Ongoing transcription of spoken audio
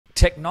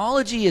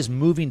Technology is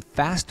moving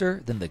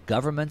faster than the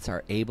governments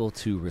are able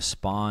to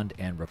respond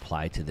and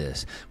reply to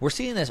this. We're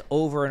seeing this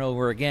over and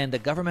over again. The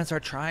governments are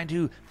trying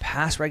to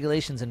pass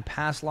regulations and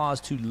pass laws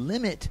to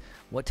limit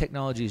what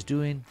technology is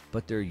doing,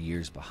 but they're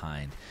years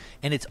behind.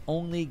 And it's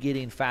only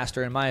getting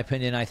faster. In my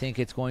opinion, I think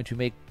it's going to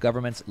make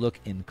governments look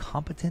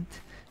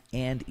incompetent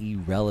and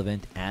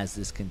irrelevant as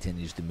this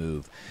continues to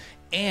move.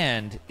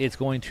 And it's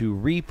going to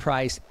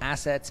reprice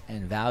assets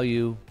and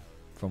value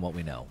from what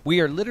we know.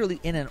 We are literally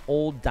in an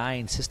old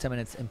dying system,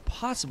 and it's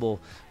impossible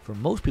for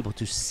most people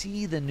to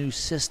see the new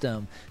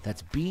system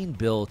that's being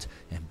built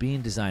and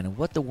being designed and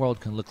what the world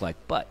can look like.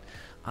 But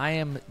I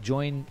am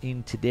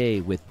joining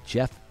today with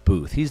Jeff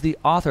Booth. He's the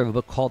author of a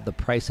book called The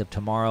Price of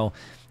Tomorrow,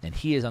 and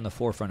he is on the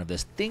forefront of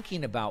this,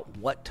 thinking about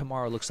what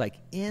tomorrow looks like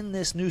in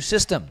this new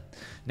system.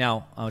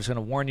 Now, I'm just going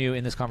to warn you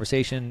in this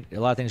conversation, a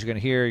lot of things you're going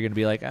to hear, you're going to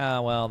be like,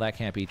 well, that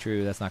can't be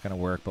true. That's not going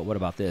to work. But what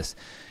about this?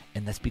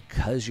 And that's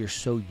because you're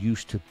so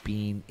used to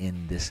being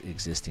in this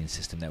existing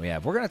system that we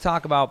have. We're going to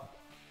talk about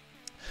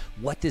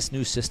what this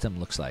new system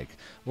looks like.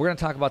 We're going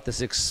to talk about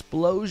this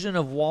explosion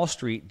of Wall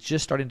Street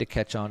just starting to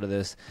catch on to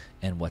this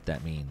and what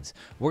that means.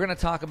 We're going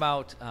to talk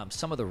about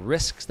some of the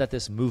risks that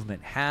this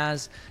movement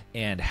has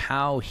and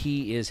how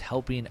he is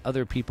helping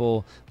other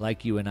people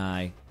like you and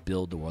I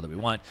build the world that we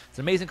want. It's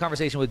an amazing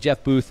conversation with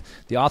Jeff Booth,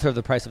 the author of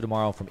The Price of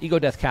Tomorrow from Ego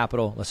Death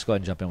Capital. Let's go ahead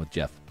and jump in with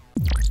Jeff.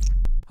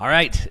 All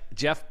right,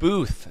 Jeff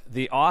Booth,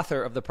 the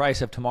author of The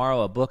Price of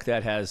Tomorrow, a book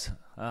that has,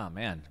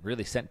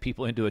 really sent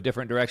people into a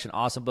different direction.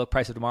 Awesome book,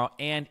 Price of Tomorrow,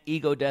 and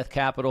Ego Death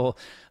Capital.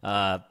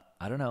 I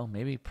don't know,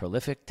 maybe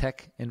prolific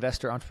tech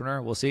investor,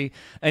 entrepreneur. We'll see.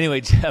 Anyway,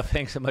 Jeff,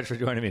 thanks so much for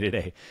joining me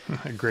today.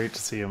 Great to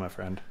see you, my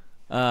friend.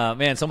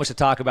 Man, so much to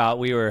talk about.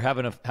 We were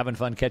having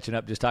fun catching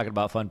up, just talking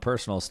about fun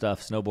personal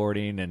stuff,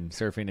 snowboarding and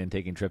surfing and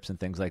taking trips and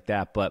things like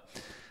that. But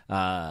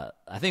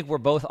I think we're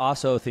both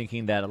also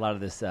thinking that a lot of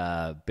this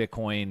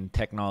Bitcoin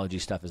technology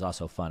stuff is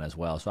also fun as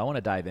well. So I want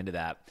to dive into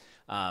that.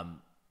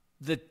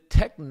 The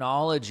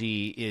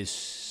technology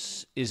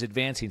is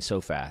advancing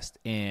so fast,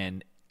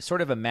 and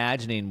sort of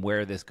imagining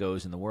where this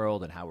goes in the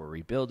world and how we're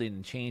rebuilding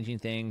and changing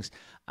things,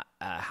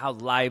 how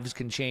lives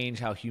can change,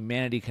 how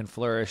humanity can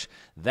flourish.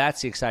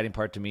 That's the exciting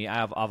part to me.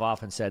 I've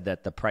often said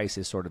that the price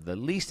is sort of the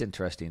least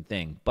interesting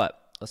thing,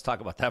 but let's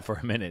talk about that for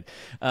a minute.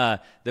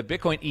 The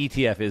Bitcoin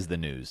ETF is the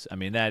news. I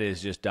mean, that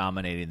is just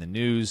dominating the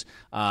news.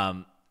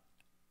 I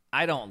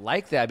don't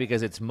like that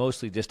because it's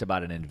mostly just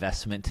about an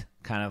investment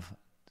kind of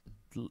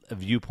a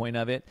viewpoint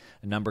of it,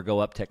 a number go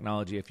up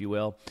technology, if you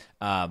will.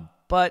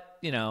 But,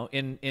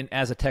 in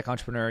as a tech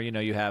entrepreneur,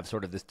 you have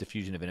sort of this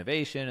diffusion of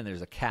innovation, and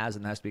there's a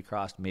chasm that has to be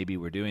crossed. Maybe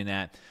we're doing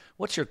that.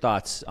 What's your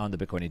thoughts on the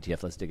Bitcoin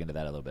ETF? Let's dig into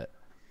that a little bit.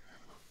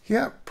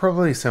 Yeah,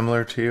 probably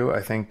similar to you.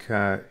 I think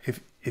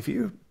if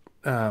you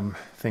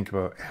think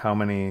about how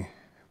many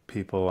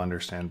people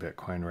understand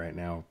Bitcoin right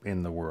now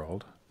in the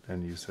world,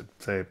 and you said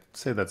say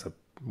that's a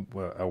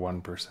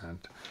 1%,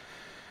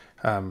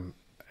 and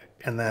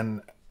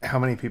then how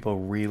many people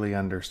really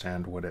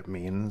understand what it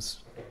means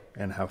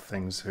and how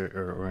things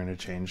are going to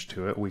change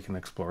to it. We can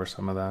explore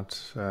some of that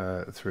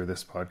through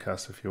this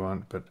podcast if you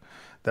want, but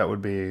that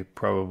would be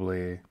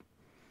probably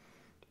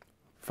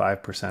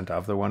 5%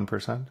 of the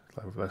 1%.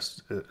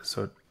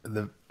 So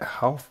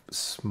how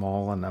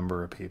small a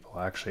number of people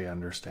actually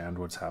understand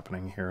what's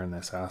happening here in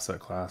this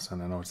asset class,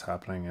 and then what's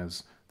happening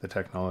is the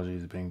technology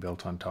is being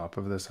built on top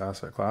of this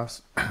asset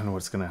class, and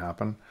what's going to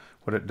happen,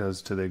 what it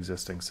does to the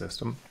existing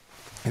system.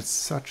 It's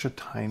such a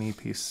tiny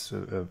piece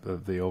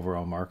of the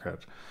overall market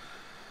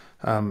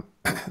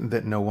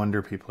that no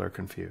wonder people are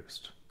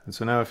confused. And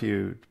so now if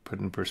you put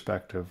in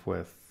perspective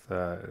with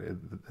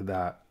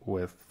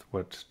with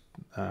what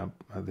the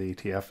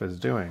ETF is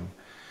doing,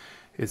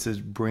 it's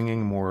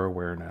bringing more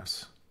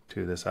awareness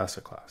to this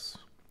asset class.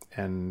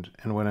 And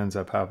what ends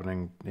up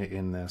happening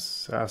in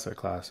this asset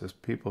class is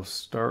people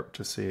start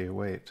to see,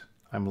 wait,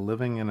 I'm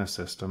living in a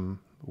system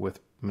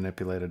with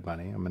manipulated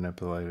money, a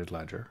manipulated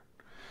ledger.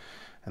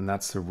 And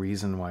that's the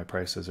reason why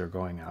prices are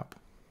going up.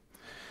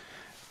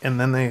 And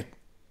then they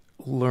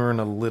learn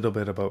a little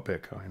bit about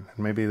Bitcoin. And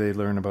maybe they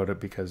learn about it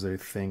because they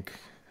think,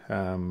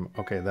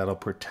 okay, that'll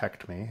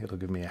protect me. It'll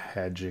give me a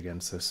hedge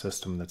against this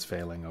system that's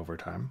failing over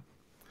time.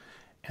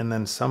 And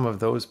then some of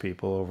those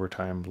people over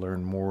time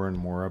learn more and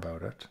more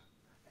about it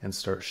and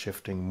start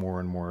shifting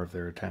more and more of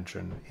their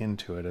attention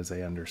into it as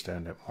they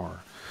understand it more.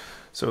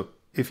 So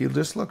if you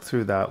just look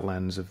through that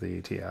lens of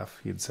the ETF,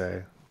 you'd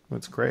say, well,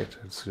 it's great.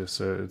 It's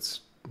just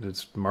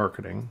it's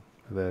marketing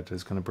that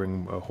is going to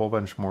bring a whole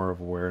bunch more of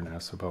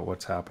awareness about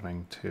what's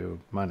happening to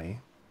money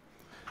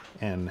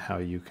and how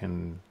you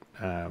can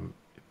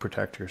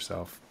protect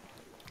yourself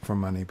from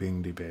money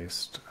being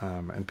debased,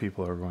 and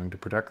people are going to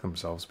protect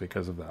themselves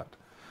because of that.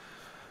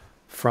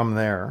 From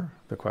there,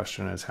 the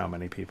question is how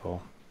many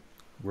people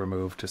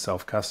remove to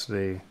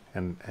self-custody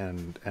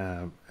and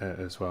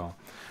as well.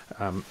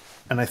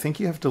 And I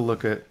think you have to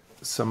look at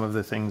some of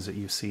the things that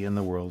you see in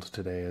the world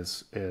today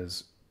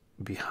as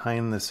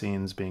behind the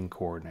scenes being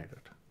coordinated.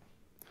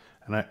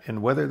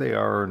 And whether they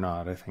are or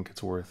not, I think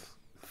it's worth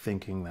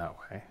thinking that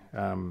way.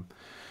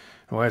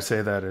 And why I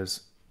say that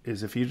is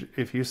if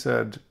you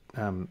said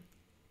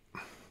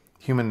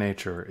human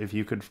nature, if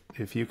you could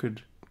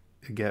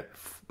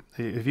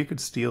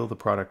steal the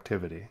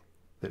productivity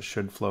that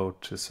should flow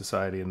to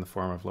society in the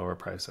form of lower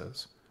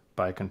prices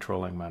by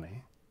controlling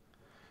money,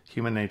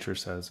 human nature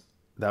says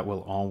that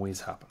will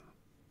always happen,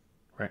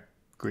 right?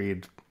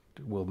 Greed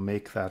will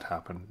make that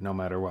happen no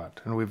matter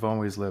what. And we've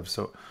always lived.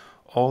 So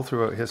all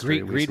throughout history,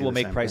 Greed will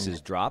make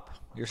prices drop,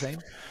 you're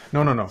saying?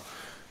 No.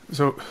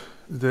 So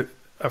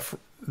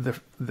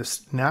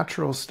this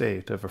natural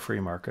state of a free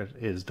market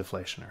is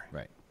deflationary.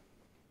 Right.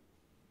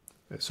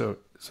 So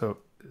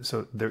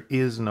there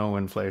is no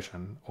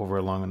inflation over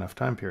a long enough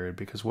time period,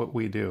 because what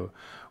we do,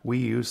 we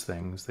use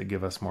things that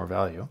give us more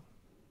value,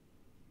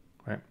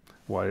 right?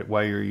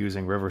 Why you're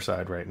using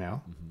Riverside right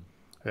now,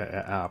 an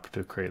app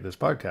to create this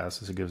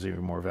podcast, is it gives you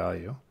more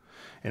value.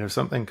 And if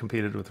something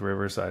competed with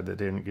Riverside that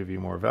didn't give you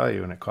more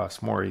value and it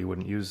costs more, you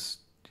wouldn't use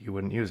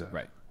it.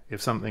 Right.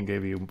 If something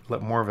gave you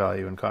more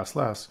value and cost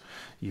less,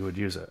 you would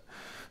use it.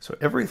 So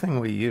everything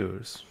we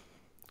use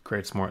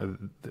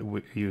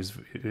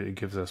it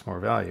gives us more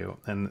value.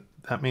 And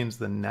that means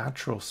the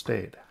natural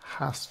state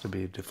has to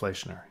be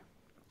deflationary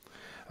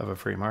of a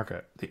free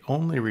market. The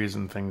only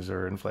reason things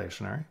are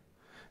inflationary,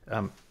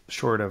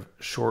 short of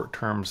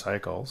short-term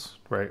cycles,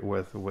 right,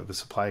 with the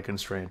supply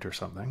constraint or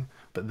something.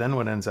 But then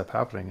what ends up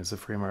happening is the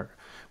free market,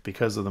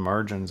 because of the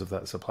margins of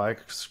that supply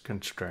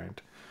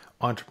constraint,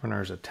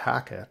 entrepreneurs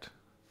attack it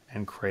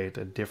and create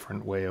a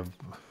different way of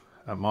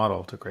a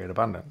model to create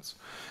abundance.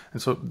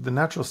 And so the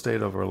natural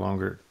state over a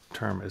longer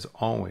term is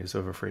always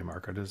of a free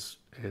market is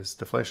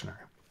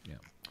deflationary. Yeah.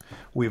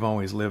 We've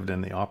always lived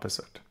in the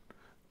opposite.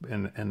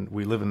 And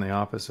we live in the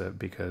opposite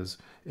because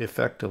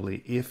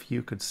effectively, if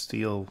you could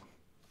steal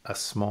a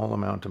small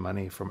amount of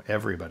money from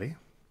everybody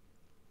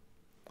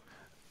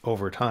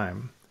over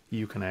time,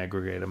 you can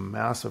aggregate a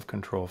massive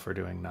control for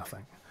doing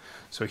nothing.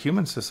 So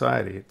human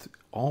society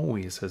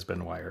always has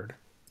been wired.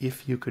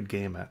 If you could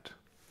game it,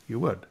 you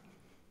would.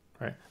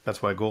 Right?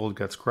 That's why gold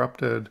gets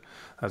corrupted.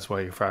 That's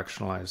why you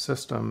fractionalize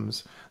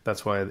systems.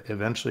 That's why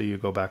eventually you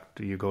go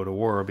to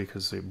war,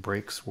 because it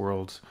breaks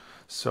worlds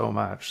so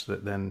much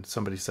that then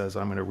somebody says,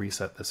 I'm going to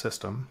reset the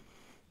system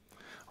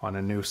on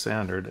a new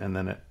standard, and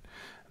then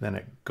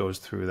it goes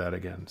through that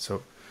again.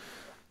 So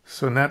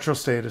natural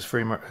state is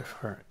free market.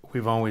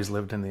 We've always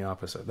lived in the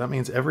opposite. That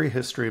means every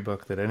history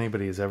book that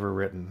anybody has ever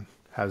written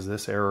has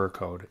this error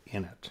code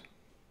in it.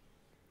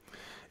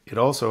 It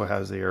also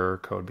has the error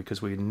code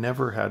because we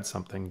never had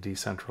something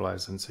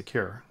decentralized and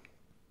secure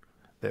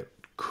that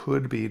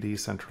could be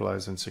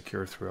decentralized and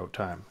secure throughout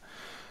time.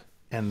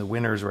 And the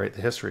winners write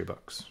the history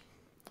books.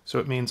 So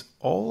it means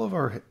all of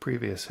our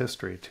previous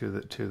history to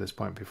this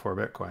point before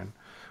Bitcoin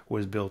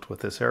was built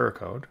with this error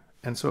code.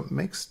 And so it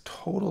makes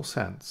total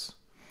sense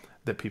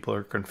that people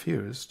are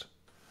confused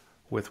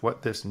with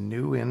what this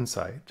new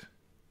insight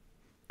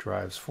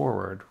drives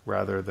forward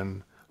rather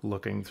than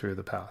looking through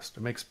the past.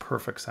 It makes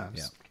perfect sense.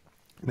 Yeah.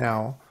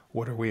 Now,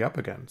 what are we up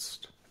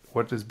against?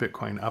 What is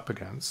Bitcoin up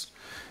against?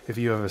 If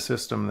you have a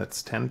system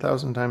that's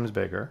 10,000 times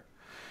bigger,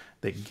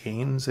 that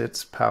gains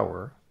its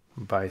power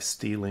by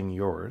stealing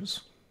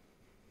yours,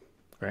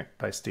 right?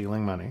 By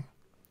stealing money,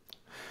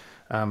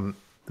 then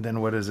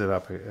what is it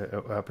up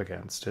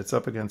against? It's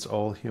up against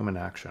all human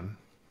action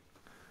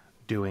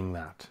doing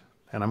that.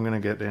 And I'm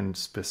going to get in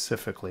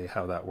specifically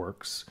how that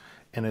works.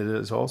 And it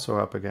is also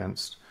up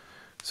against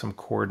some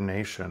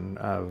coordination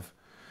of,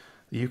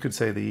 you could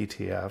say, the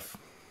ETF.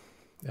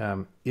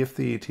 If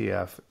the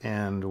ETF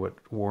and what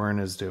Warren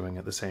is doing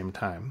at the same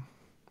time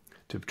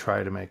to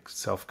try to make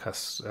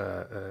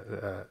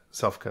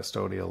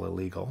self-custodial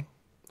illegal,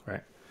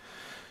 right?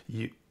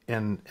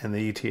 And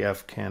the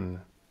ETF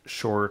can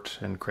short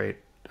and create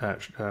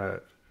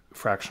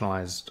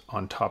fractionalized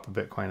on top of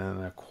Bitcoin and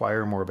then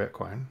acquire more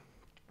Bitcoin,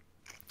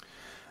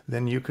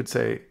 then you could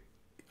say,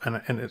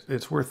 and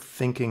it's worth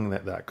thinking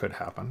that could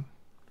happen,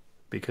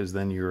 because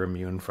then you're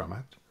immune from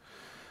it.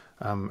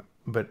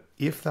 But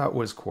if that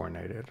was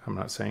coordinated, I'm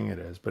not saying it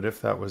is, but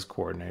if that was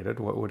coordinated,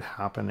 what would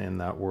happen in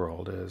that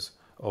world is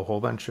a whole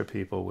bunch of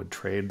people would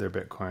trade their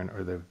Bitcoin,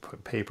 or they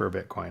put paper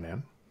Bitcoin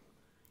in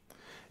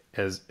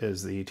as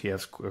the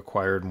ETFs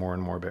acquired more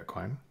and more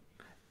Bitcoin.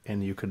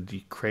 And you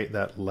could create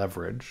that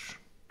leverage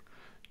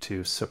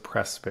to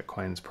suppress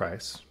Bitcoin's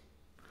price,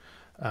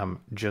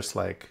 just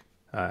like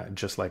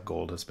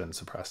gold has been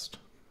suppressed.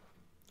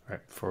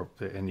 Right,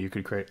 and you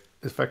could create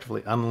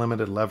effectively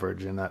unlimited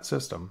leverage in that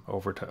system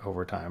over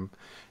time,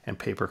 and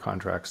paper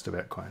contracts to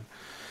Bitcoin.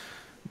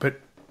 But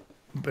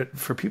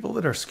for people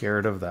that are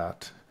scared of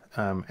that,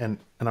 and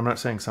I'm not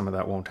saying some of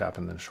that won't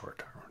happen in the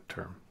short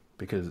term,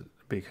 because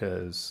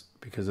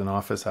an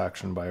office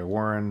action by a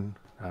Warren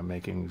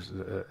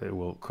it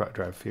will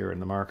drive fear in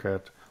the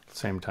market. At the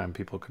same time,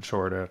 people could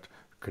short it,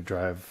 could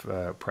drive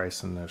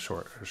price in the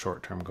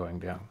short term going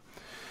down.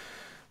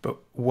 But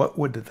what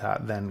would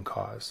that then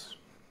cause?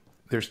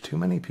 There's too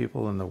many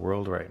people in the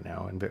world right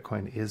now, and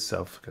Bitcoin is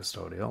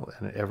self-custodial,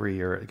 and every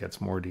year it gets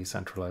more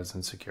decentralized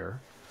and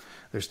secure.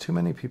 There's too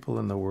many people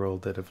in the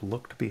world that have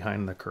looked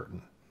behind the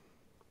curtain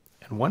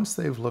And once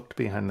they've looked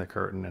behind the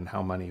curtain and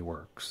how money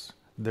works,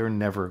 they're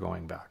never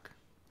going back.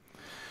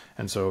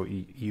 And so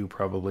you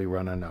probably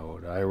run a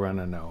node. I run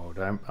a node.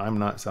 I'm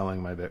not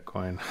selling my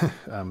Bitcoin.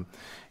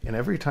 And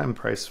every time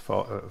price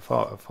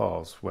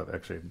falls, well,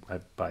 actually I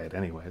buy it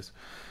anyways,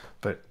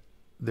 but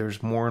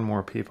there's more and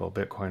more people,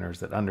 Bitcoiners,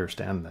 that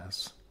understand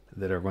this,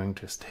 that are going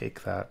to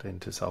take that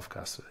into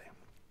self-custody.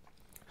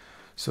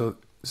 So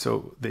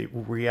the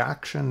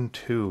reaction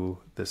to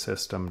the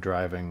system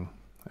driving,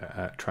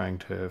 trying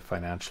to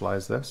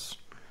financialize this,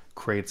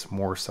 creates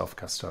more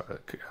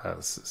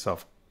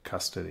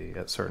self-custody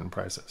at certain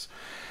prices.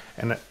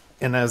 And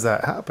as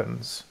that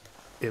happens,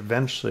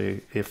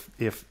 eventually, if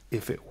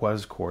it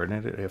was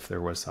coordinated, if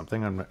there was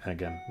something, I'm,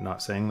 again,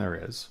 not saying there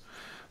is,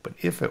 but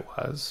if it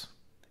was,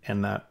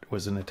 and that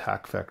was an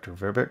attack vector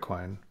for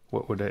Bitcoin,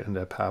 what would end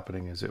up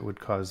happening is it would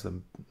cause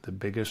the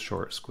biggest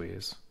short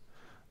squeeze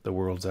the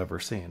world's ever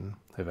seen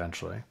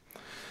eventually.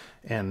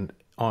 And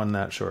on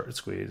that short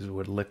squeeze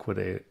would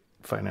liquidate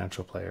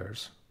financial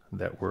players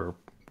that were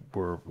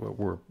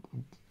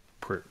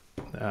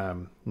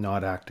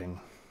not acting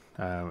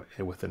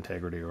with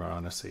integrity or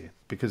honesty,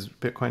 because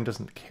Bitcoin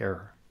doesn't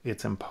care.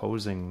 It's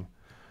imposing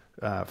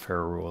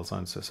fair rules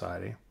on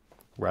society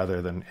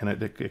rather than, and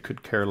it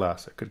could care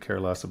less. It could care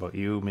less about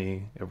you,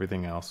 me,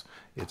 everything else.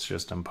 It's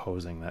just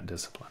imposing that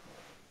discipline.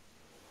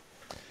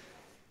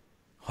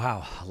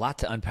 Wow, a lot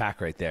to unpack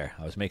right there.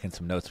 I was making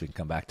some notes. We can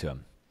come back to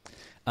them.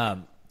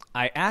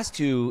 I asked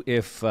you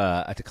if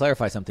to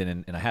clarify something,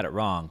 and I had it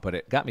wrong, but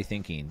it got me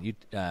thinking.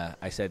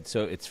 I said,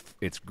 so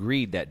it's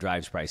greed that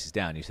drives prices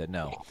down. You said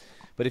no.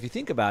 But if you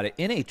think about it,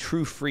 in a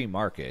true free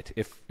market,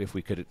 if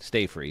we could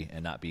stay free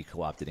and not be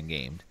co-opted and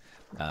gamed,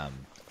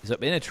 so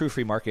in a true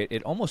free market,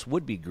 it almost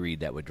would be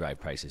greed that would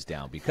drive prices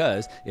down.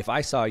 Because if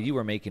I saw you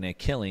were making a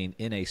killing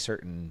in a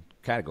certain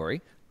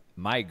category,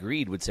 my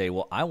greed would say,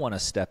 well, I want to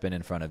step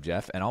in front of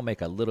Jeff, and I'll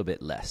make a little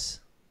bit less,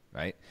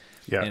 right?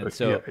 Yeah. And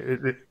so,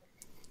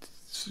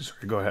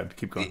 sorry, go ahead.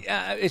 Keep going.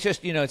 It's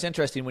just, it's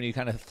interesting when you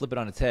kind of flip it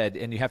on its head,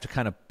 and you have to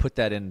kind of put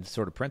that in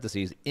sort of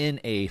parentheses in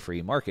a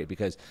free market,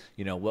 because,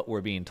 what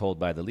we're being told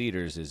by the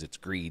leaders is it's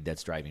greed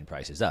that's driving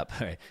prices up.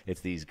 Right?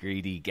 It's these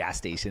greedy gas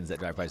stations that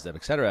drive prices up,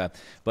 et cetera.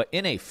 But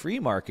in a free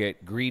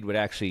market, greed would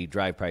actually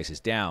drive prices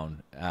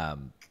down.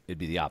 It'd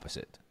be the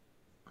opposite.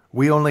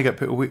 We only get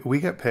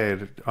we get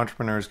paid.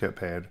 Entrepreneurs get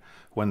paid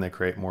when they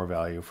create more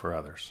value for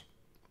others.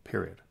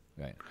 Period.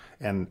 Right.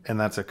 And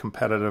that's a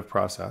competitive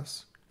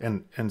process.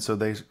 And so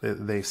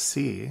they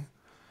see,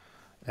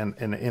 and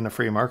in a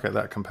free market,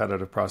 that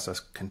competitive process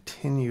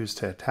continues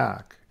to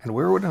attack. And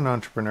where would an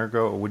entrepreneur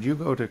go? Would you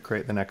go to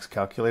create the next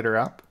calculator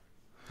app?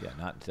 Yeah,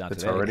 not that's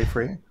today. Already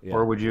free. Yeah.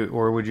 Or would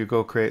you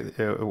go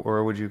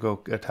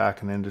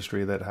attack an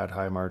industry that had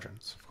high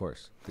margins? Of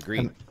course, the greed.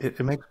 And it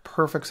makes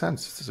perfect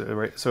sense,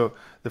 right? So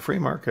the free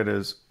market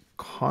is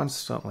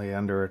constantly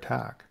under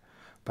attack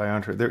by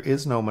entrepreneurs. There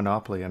is no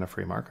monopoly in a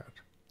free market.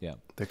 Yeah,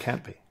 there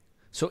can't be.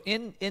 So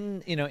in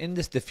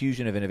this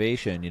diffusion of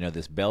innovation,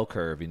 this bell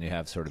curve, and you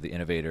have sort of the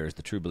innovators,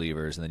 the true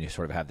believers, and then you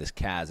sort of have this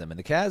chasm. And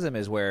the chasm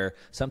is where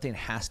something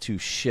has to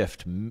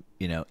shift, in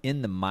the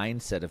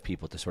mindset of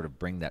people to sort of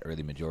bring that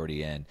early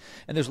majority in.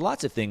 And there's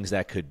lots of things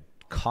that could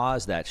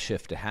cause that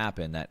shift to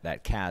happen,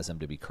 that chasm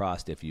to be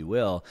crossed, if you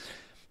will.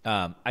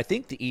 I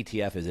think the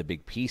ETF is a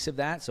big piece of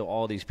that. So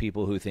all these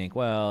people who think,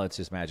 well, it's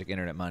just magic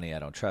internet money, I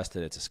don't trust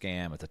it, it's a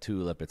scam, it's a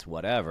tulip, it's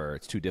whatever,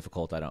 it's too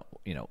difficult, I don't,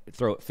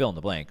 fill in the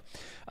blank.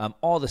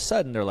 All of a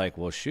sudden they're like,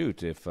 well,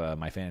 shoot, if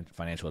my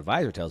financial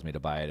advisor tells me to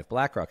buy it, if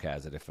BlackRock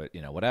has it, if it,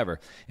 whatever.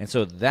 And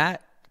so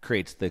that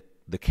creates the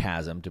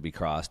chasm to be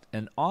crossed.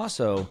 And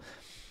also,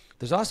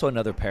 there's also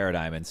another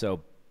paradigm. And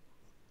so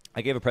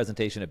I gave a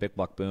presentation at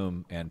BitBlock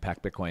Boom and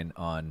Pack Bitcoin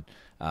on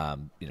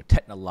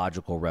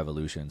technological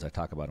revolutions. I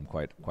talk about them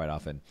quite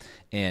often,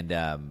 and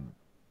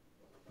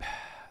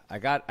I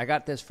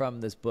got this from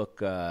this book,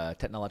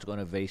 Technological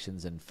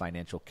Innovations and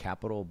Financial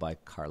Capital by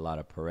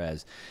Carlotta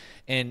Perez,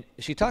 and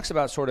she talks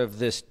about sort of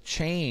this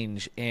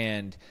change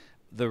and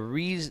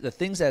the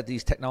things that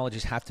these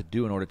technologies have to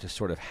do in order to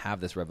sort of have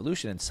this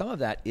revolution, and some of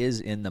that is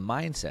in the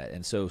mindset.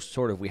 And so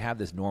sort of we have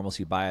this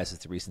normalcy bias,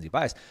 it's the recency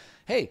bias.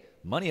 Hey,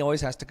 money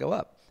always has to go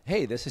up.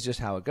 Hey, this is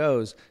just how it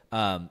goes.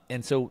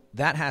 And so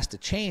that has to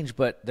change,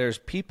 but there's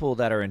people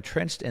that are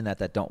entrenched in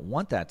that don't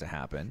want that to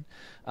happen.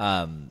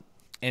 And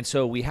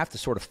so we have to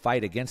sort of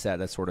fight against that.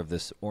 That's sort of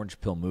this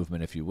orange pill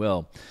movement, if you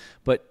will.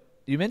 But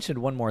you mentioned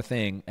one more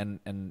thing,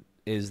 and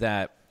is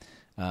that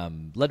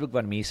Ludwig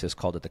von Mises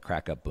called it the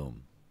crack up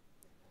boom.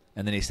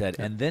 And then he said,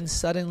 and then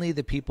suddenly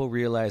the people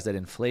realized that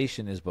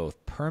inflation is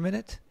both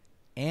permanent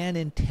and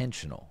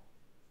intentional.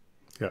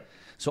 Yeah.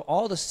 So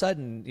all of a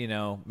sudden,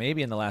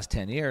 maybe in the last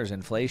 10 years,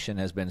 inflation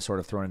has been sort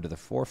of thrown into the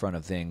forefront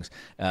of things.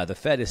 The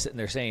Fed is sitting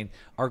there saying,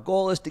 our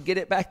goal is to get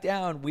it back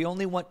down. We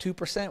only want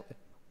 2%.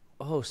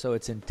 Oh, so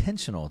it's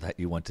intentional that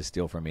you want to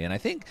steal from me. And I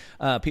think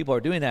people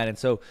are doing that. And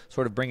so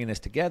sort of bringing this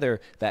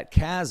together, that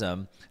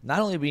chasm, not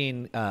only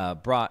being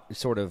brought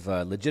sort of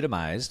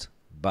legitimized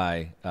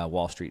by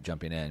Wall Street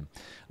jumping in.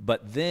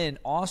 But then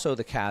also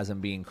the chasm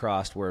being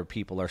crossed where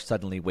people are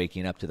suddenly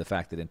waking up to the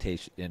fact that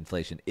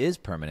inflation is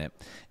permanent.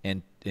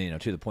 And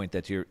to the point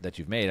that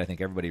you've made, I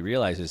think everybody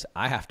realizes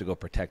I have to go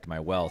protect my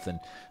wealth. And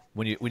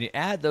when you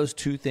add those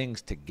two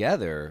things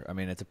together, I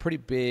mean, it's a pretty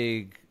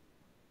big.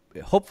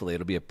 Hopefully,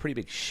 it'll be a pretty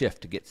big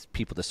shift to get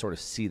people to sort of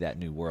see that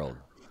new world.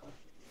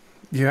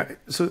 Yeah.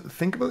 So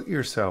think about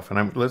yourself,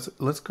 and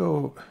let's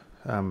go.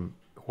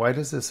 Why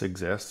does this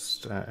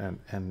exist,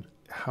 and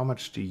how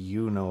much do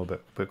you know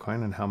about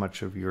Bitcoin, and how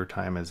much of your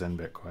time is in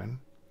Bitcoin,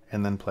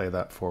 and then play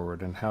that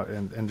forward,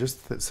 and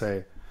just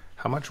say,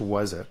 how much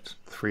was it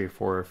 3,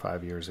 4, or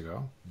 5 years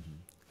ago,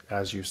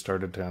 as you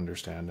started to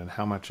understand, and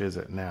how much is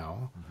it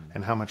now,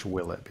 and how much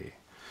will it be?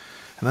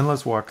 And then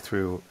let's walk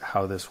through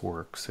how this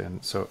works.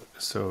 And so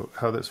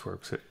how this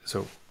works.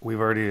 So we've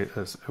already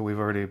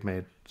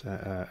made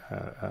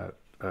a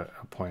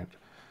point.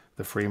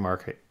 The free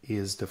market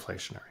is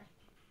deflationary,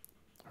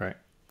 right?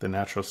 The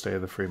natural state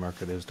of the free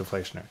market is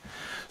deflationary.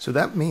 So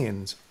that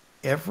means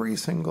every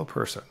single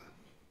person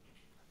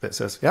that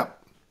says,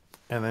 yep,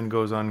 and then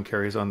goes on,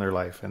 carries on their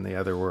life in the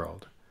other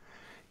world,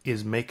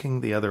 is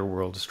making the other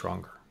world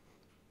stronger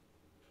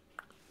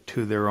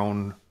to their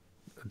own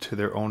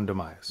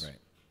demise. Right.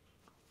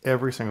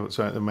 So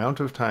the amount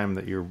of time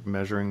that you're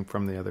measuring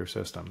from the other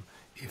system,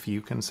 if you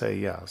can say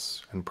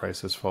yes, and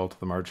prices fall to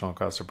the marginal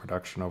cost of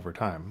production over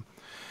time,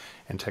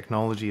 and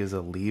technology is a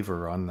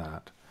lever on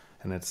that,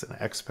 and it's an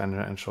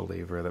exponential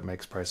lever that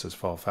makes prices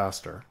fall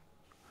faster,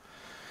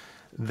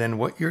 then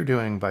what you're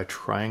doing by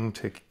trying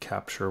to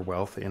capture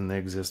wealth in the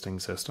existing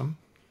system,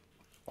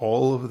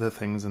 all of the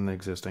things in the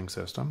existing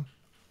system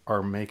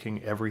are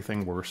making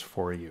everything worse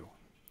for you.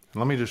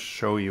 And let me just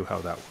show you how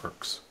that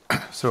works.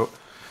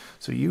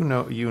 So you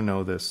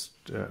know this,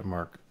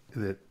 Mark,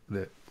 that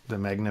the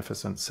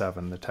Magnificent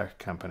Seven, the tech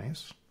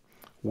companies,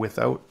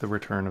 without the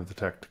return of the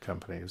tech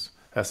companies,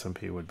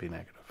 S&P would be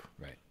negative.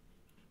 Right.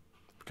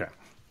 Okay.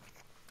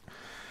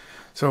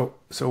 So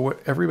what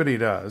everybody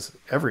does,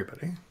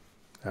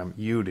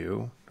 you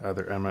do.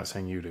 I'm not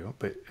saying you do,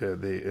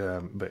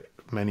 but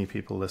many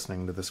people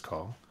listening to this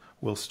call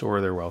will store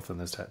their wealth in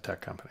the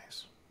tech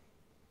companies,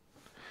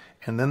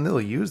 and then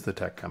they'll use the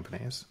tech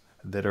companies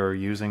that are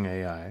using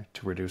AI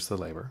to reduce the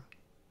labor.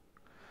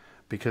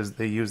 Because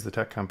they use the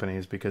tech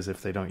companies, because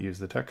if they don't use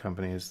the tech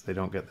companies, they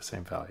don't get the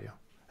same value.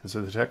 And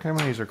so the tech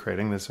companies are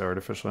creating this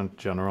artificial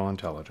general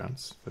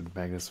intelligence,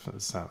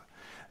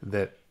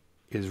 that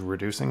is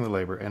reducing the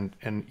labor.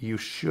 And you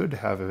should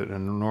have it in a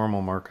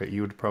normal market.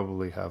 You would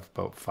probably have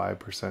about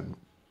 5%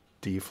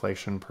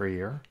 deflation per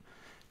year,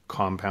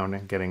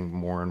 compounding, getting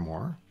more and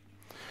more.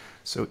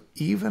 So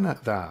even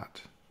at that,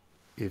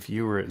 if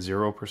you were at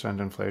 0%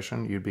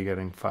 inflation, you'd be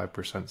getting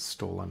 5%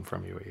 stolen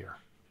from you a year.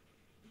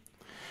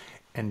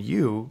 And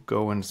you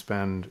go and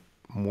spend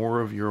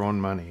more of your own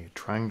money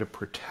trying to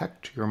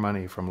protect your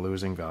money from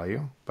losing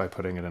value by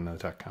putting it in a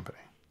tech company.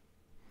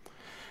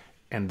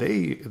 And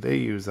they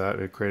use that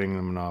at creating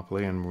a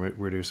monopoly and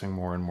reducing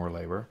more and more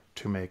labor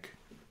to make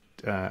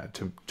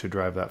to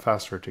drive that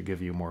faster, to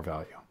give you more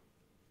value.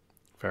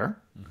 Fair?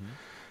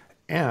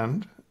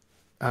 Mm-hmm.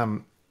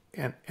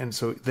 And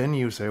so then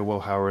you say, well,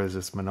 how is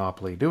this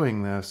monopoly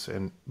doing this?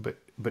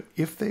 But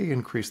if they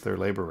increase their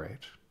labor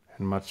rate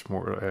and much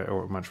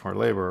more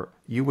labor,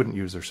 you wouldn't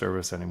use their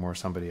service anymore.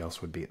 Somebody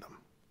else would beat them.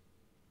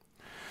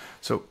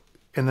 So,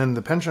 and then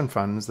the pension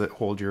funds that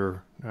hold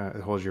your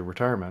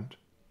retirement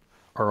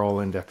are all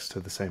indexed to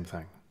the same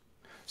thing.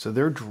 So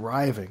they're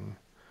driving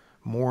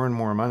more and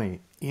more money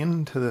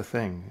into the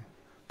thing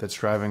that's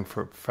driving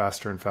for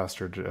faster and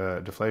faster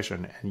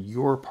deflation. And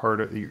you're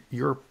part of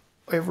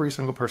every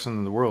single person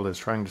in the world is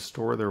trying to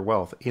store their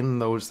wealth in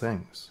those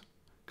things,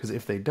 because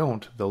if they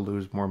don't, they'll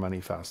lose more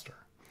money faster.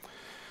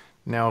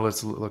 Now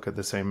let's look at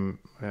the same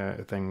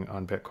thing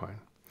on Bitcoin.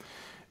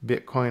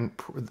 Bitcoin,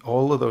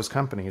 all of those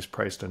companies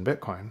priced in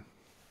Bitcoin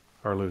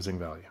are losing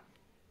value.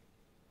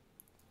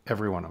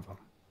 Every one of them.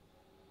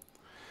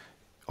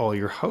 All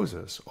your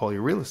houses, all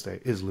your real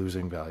estate is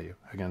losing value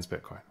against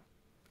Bitcoin.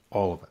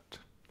 All of it.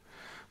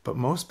 But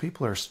most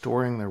people are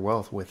storing their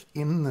wealth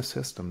within the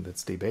system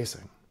that's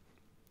debasing,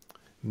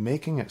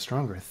 making it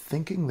stronger,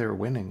 thinking they're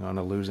winning on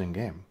a losing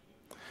game.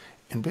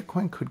 And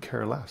Bitcoin could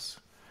care less.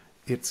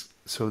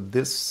 So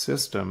this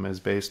system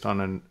is based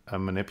on a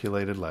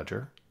manipulated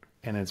ledger,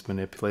 and it's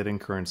manipulating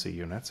currency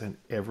units, and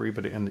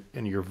everybody, and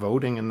you're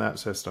voting in that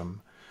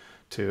system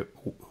to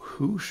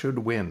who should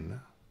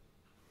win,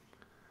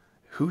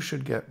 who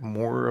should get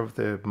more of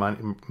the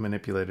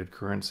manipulated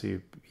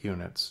currency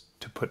units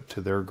to put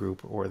to their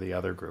group or the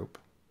other group.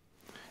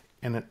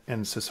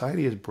 And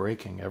society is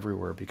breaking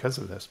everywhere because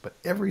of this. But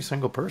every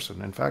single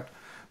person, in fact,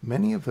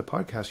 many of the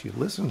podcasts you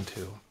listen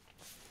to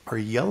are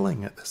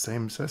yelling at the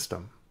same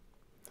system.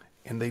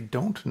 And they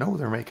don't know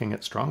they're making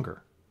it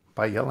stronger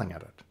by yelling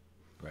at it.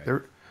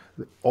 Right.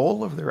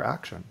 All of their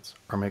actions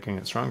are making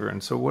it stronger.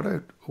 And so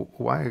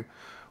why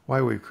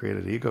we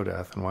created Ego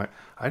Death, and why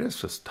I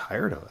just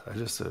tired of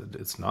it.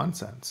 It's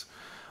nonsense.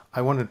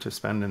 I wanted to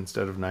spend,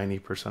 instead of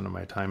 90% of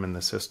my time in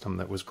the system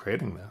that was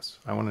creating this,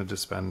 I wanted to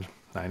spend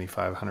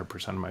 95,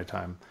 100% of my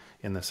time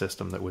in the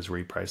system that was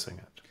repricing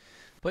it.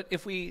 But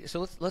if we,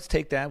 so let's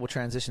take that. We'll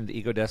transition to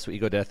Ego Death. So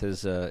Ego Death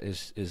is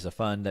a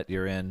fund that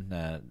you're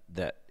in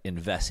that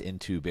invests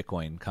into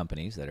Bitcoin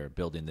companies that are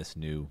building this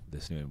new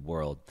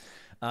world.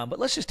 But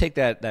let's just take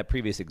that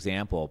previous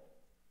example.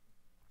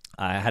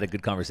 I had a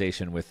good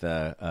conversation with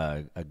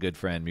a good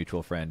friend,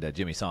 mutual friend,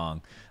 Jimmy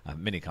Song.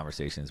 Many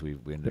conversations. We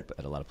ended up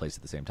at a lot of places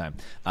at the same time.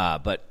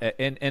 But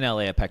in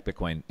LA at Pack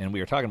Bitcoin, and we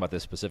were talking about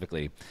this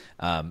specifically.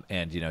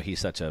 And he's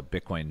such a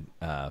Bitcoin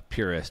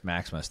purist,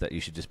 Maximus, that you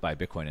should just buy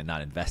Bitcoin and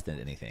not invest in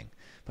anything.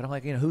 But I'm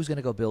like, who's going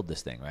to go build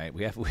this thing, right?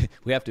 We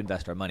have to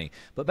invest our money.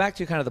 But back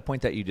to kind of the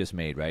point that you just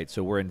made, right?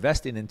 So we're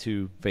investing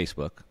into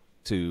Facebook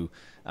to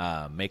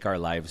make our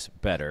lives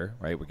better,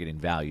 right? We're getting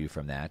value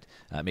from that.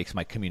 It makes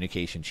my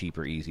communication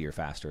cheaper, easier,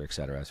 faster, et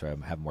cetera. So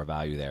I have more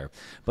value there.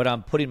 But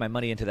I'm putting my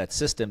money into that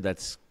system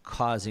that's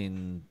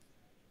causing,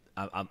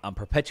 I'm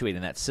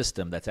perpetuating that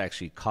system that's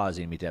actually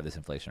causing me to have this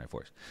inflationary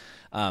force.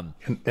 And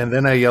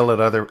then I yell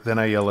at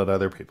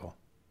other people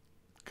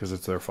because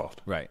it's their fault.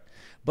 Right.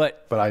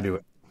 But I do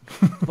it.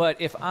 But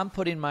if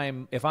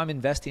I'm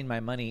investing my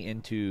money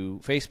into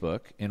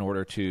Facebook in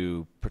order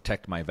to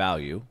protect my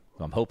value,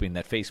 I'm hoping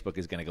that Facebook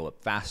is going to go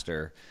up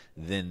faster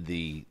than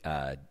the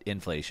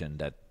inflation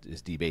that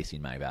is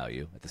debasing my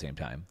value at the same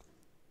time,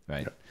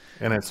 right?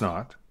 And it's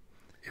not.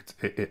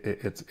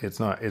 It's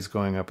not. It's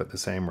going up at the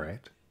same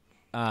rate.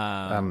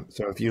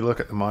 So if you look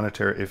at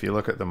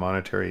the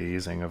monetary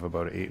easing of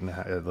about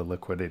 8.5%, the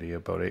liquidity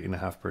about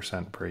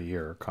 8.5% per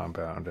year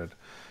compounded,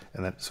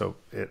 and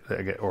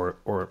that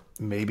or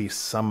maybe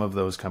some of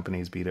those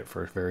companies beat it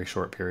for a very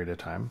short period of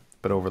time.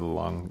 But over the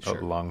long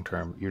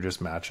term, you're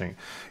just matching.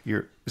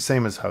 You're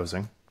same as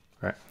housing,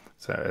 right?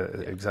 So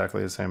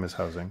exactly the same as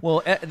housing.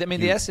 Well,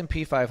 the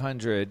S&P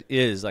 500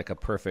 is like a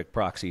perfect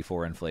proxy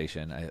for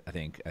inflation. I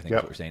think that's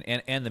what we're saying,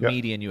 and the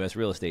median U.S.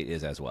 real estate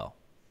is as well.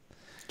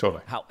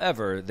 Totally.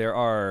 However, there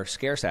are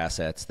scarce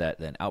assets that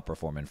then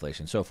outperform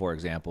inflation. So, for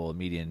example,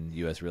 median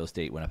U.S. real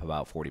estate went up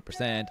about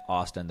 40%.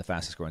 Austin, the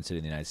fastest growing city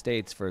in the United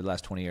States for the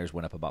last 20 years,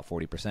 went up about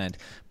 40%.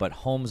 But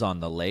homes on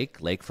the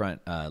lakefront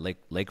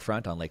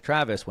on Lake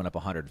Travis went up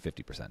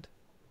 150%.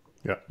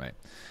 Yeah. Right.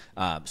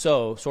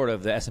 So, sort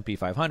of the S&P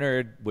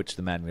 500, which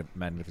the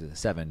Magnificent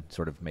Seven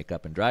sort of make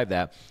up and drive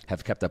that,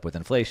 have kept up with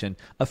inflation.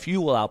 A few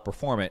will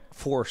outperform it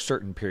for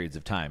certain periods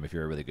of time if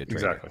you're a really good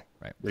trader. Exactly.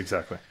 Right.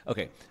 Exactly.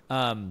 Okay.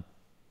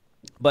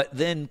 But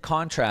then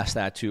contrast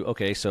that to,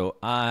 okay, so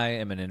I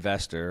am an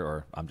investor,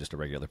 or I'm just a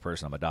regular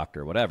person, I'm a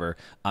doctor, whatever.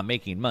 I'm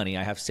making money.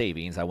 I have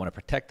savings. I want to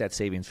protect that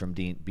savings from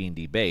being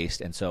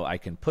debased. And so I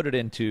can put it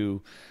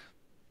into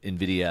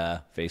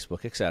NVIDIA,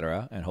 Facebook, et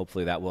cetera, and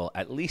hopefully that will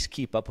at least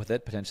keep up with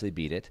it, potentially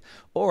beat it.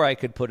 Or I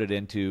could put it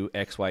into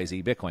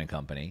XYZ Bitcoin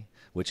company,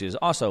 which is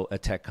also a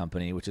tech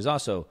company, which is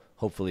also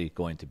hopefully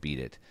going to beat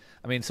it.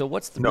 I mean, so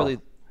what's the really...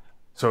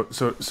 So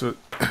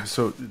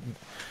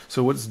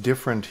what's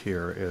different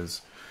here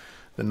is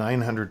the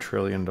 $900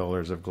 trillion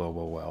of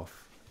global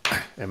wealth.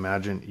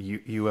 Imagine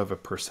you have a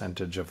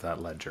percentage of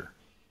that ledger,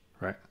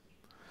 right?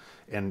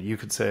 And you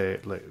could say,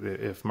 like,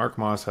 if Mark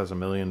Moss has $1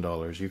 million,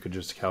 you could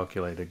just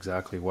calculate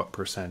exactly what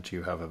percent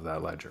you have of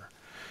that ledger.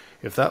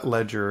 If that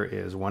ledger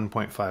is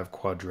 1.5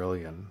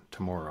 quadrillion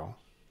tomorrow,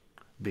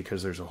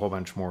 because there's a whole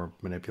bunch more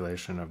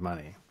manipulation of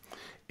money,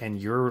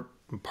 and your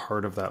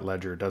part of that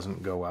ledger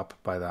doesn't go up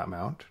by that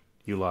amount,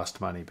 you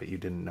lost money, but you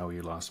didn't know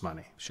you lost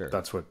money. Sure.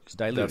 That's what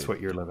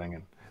you're living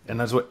in. And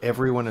that's what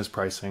everyone is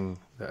pricing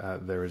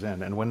theirs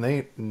in. And when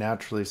they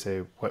naturally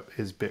say, what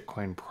is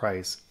Bitcoin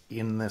price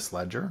in this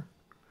ledger?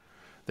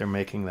 They're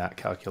making that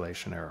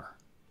calculation error.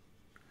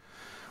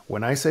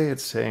 When I say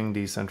it's saying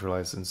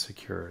decentralized and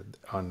secure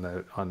on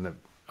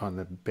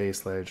the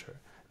base ledger,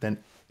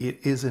 then it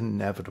is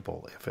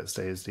inevitable if it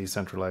stays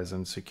decentralized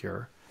and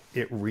secure.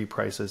 It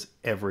reprices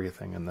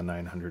everything in the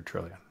 900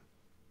 trillion.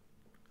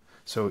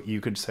 So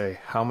you could say,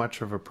 how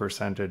much of a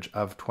percentage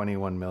of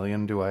 21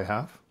 million do I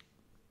have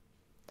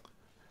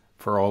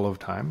for all of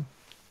time?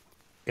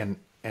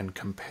 And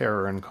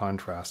compare and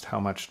contrast how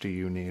much do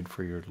you need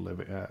for your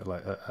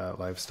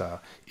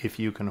lifestyle. If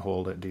you can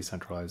hold it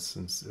decentralized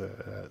and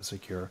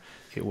secure,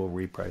 it will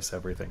reprice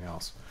everything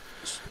else.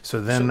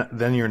 So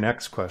then your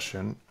next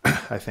question,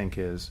 I think,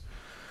 is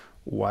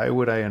why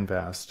would I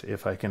invest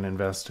if I can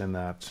invest in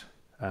that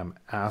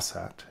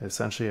asset?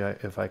 Essentially,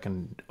 if I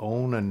can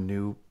own the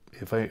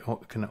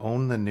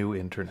new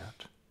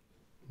internet,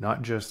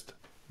 not just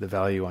the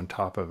value on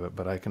top of it,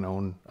 but I can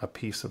own a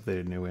piece of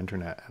the new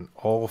internet and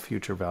all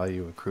future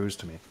value accrues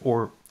to me.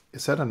 Or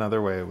said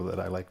another way that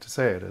I like to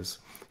say it is,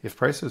 if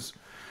prices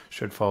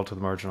should fall to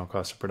the marginal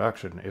cost of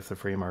production, if the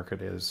free market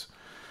is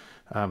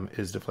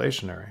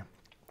deflationary,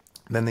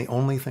 then the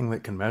only thing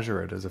that can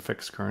measure it is a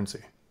fixed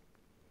currency.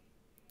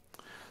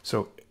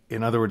 So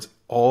in other words,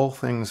 all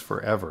things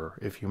forever,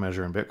 if you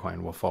measure in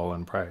Bitcoin, will fall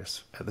in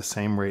price at the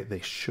same rate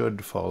they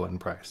should fall in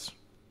price.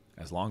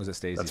 As long as it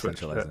stays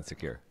decentralized and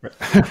secure.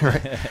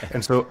 Right.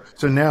 And so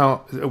now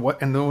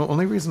what, and the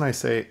only reason I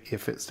say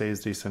if it stays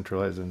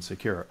decentralized and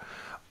secure,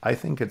 I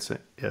think it's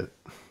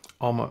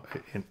almost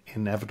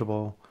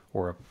inevitable,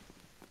 or a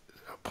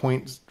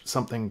point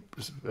something,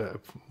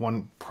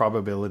 one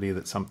probability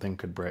that something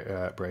could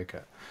break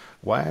it.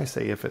 Why I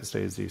say if it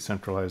stays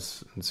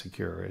decentralized and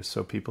secure is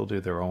so people do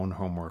their own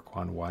homework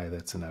on why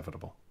that's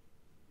inevitable.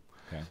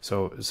 Okay.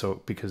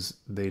 So because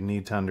they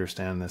need to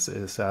understand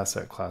this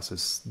asset class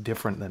is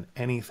different than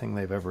anything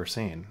they've ever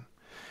seen,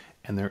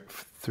 and they're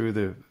through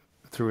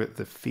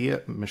the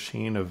fiat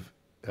machine of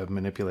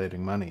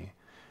manipulating money,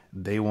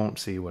 they won't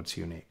see what's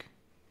unique.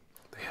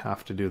 They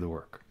have to do the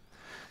work,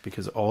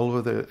 because all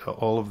of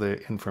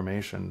the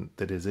information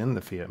that is in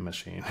the fiat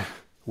machine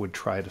would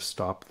try to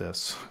stop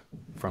this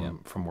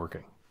from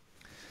working.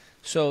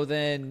 So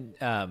then.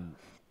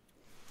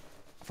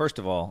 First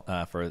of all,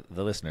 for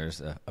the listeners,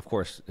 of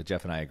course,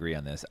 Jeff and I agree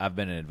on this. I've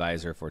been an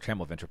advisor for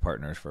Trammell Venture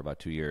Partners for about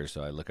 2 years,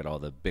 so I look at all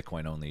the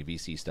Bitcoin-only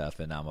VC stuff,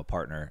 and now I'm a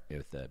partner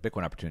with the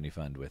Bitcoin Opportunity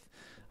Fund with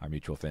our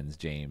mutual friends,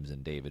 James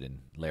and David and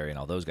Larry and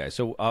all those guys.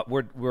 So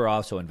we're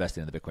also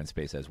investing in the Bitcoin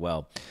space as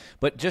well.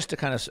 But just to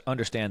kind of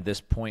understand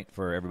this point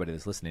for everybody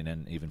that's listening,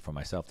 and even for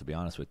myself, to be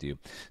honest with you.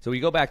 So we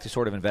go back to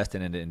sort of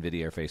investing into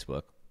NVIDIA or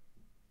Facebook.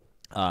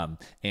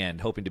 And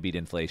hoping to beat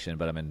inflation,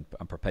 but I'm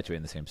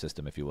perpetuating the same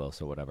system, if you will,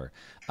 so whatever.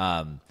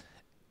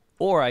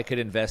 Or I could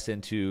invest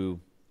into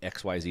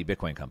XYZ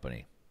Bitcoin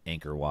company,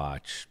 Anchor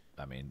Watch,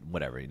 I mean,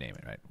 whatever you name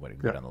it, right? What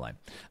go down the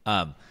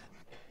line.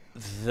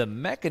 The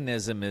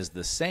mechanism is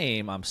the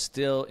same. I'm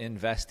still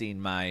investing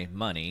my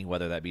money,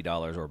 whether that be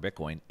dollars or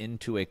Bitcoin,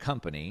 into a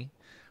company,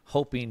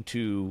 hoping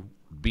to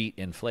beat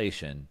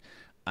inflation.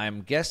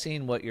 I'm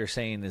guessing what you're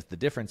saying is the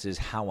difference is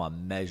how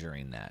I'm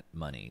measuring that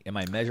money. Am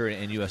I measuring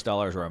it in U.S.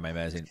 dollars, or am I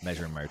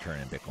measuring my return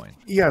in Bitcoin?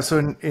 Yeah, so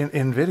in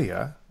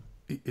NVIDIA,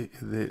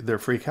 their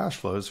free cash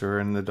flows are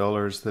in the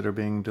dollars that are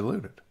being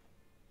diluted.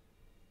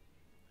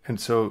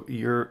 And so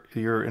your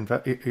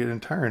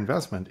entire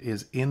investment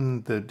is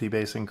in the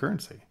debasing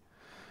currency.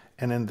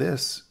 And in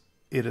this,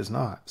 it is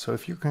not. So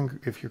if you're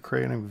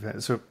creating...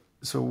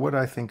 So what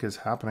I think is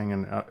happening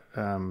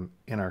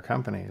in our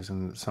companies,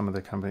 and some of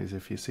the companies,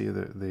 if you see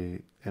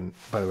and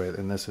by the way,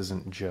 and this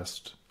isn't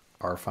just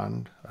our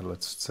fund.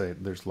 Let's say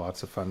there's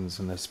lots of funds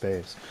in this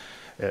space,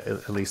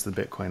 at least the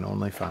Bitcoin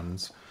only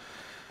funds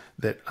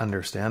that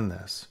understand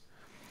this.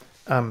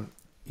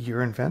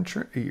 You're in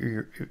venture.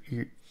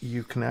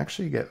 You can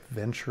actually get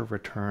venture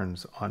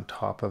returns on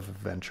top of a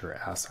venture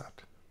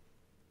asset.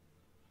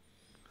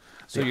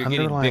 So you're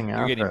getting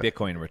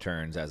Bitcoin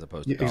returns as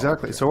opposed to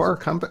exactly. Returns. So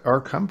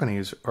our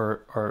companies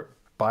are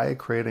by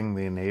creating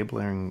the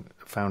enabling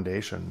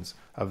foundations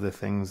of the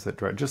things that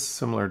drive, just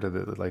similar to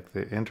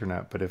the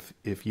internet. But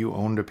if you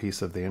owned a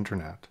piece of the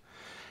internet,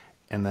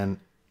 and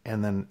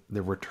then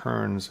the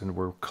returns, and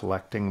we're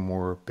collecting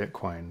more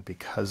Bitcoin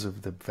because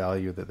of the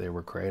value that they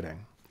were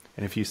creating,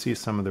 and if you see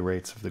some of the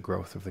rates of the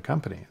growth of the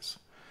companies,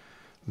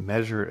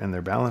 measure in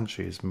their balance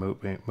sheets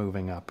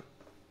moving up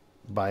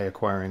by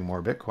acquiring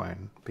more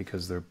Bitcoin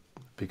because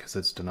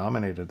it's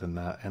denominated in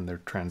that, and their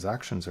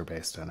transactions are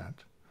based in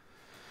it.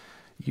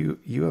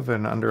 You have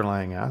an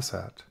underlying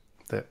asset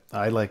that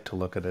I like to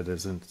look at it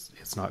as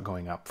it's not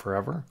going up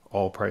forever.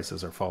 All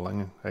prices are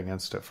falling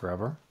against it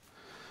forever.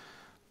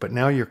 But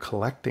now you're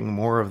collecting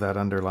more of that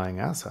underlying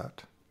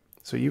asset.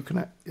 So you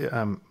can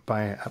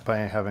by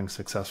having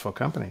successful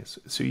companies.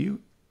 So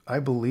I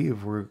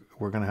believe we're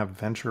going to have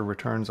venture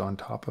returns on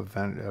top of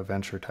a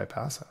venture type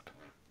asset.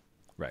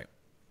 Right.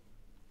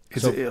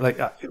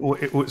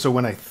 So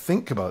when I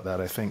think about that,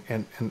 I think,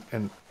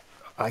 and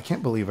I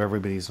can't believe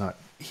everybody's not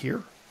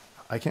here.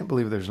 I can't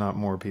believe there's not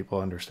more people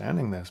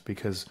understanding this,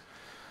 because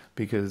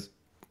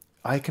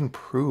I can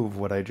prove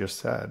what I just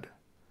said,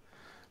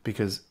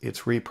 because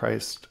it's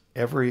repriced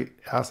every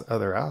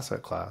other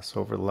asset class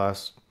over the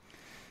last.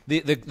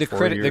 The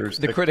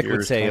critic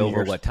would say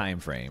over what time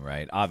frame,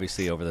 right?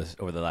 Obviously, over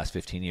the last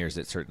 15 years,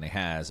 it certainly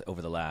has.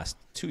 Over the last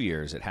 2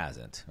 years, it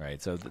hasn't,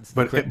 right? So,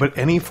 but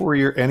any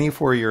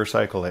 4-year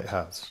cycle, it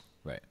has.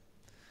 Right.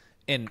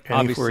 And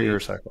any 4-year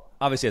cycle.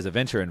 Obviously, as a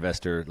venture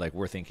investor, like,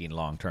 we're thinking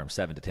long term,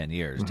 7 to 10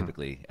 years,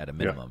 typically at a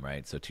minimum,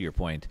 right? So to your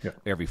point,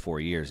 every 4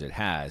 years it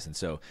has. And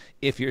so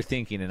if you're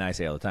thinking, and I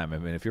say all the time, I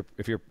mean,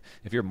 if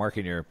you're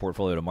marking your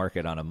portfolio to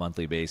market on a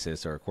monthly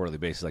basis or a quarterly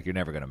basis, like, you're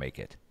never going to make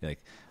it. Like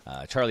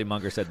Charlie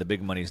Munger said, the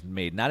big money's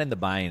made not in the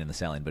buying and the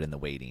selling, but in the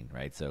waiting,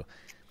 right? So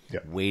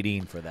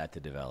waiting for that to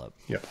develop.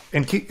 Yeah,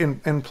 and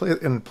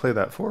play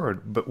that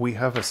forward. But we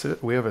have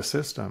a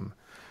system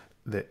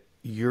that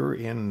you're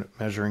in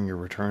measuring your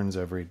returns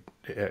every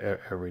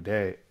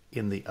day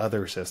in the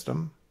other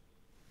system,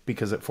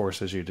 because it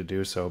forces you to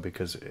do so,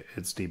 because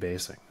it's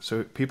debasing.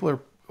 So people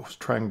are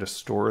trying to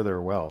store their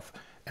wealth,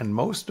 and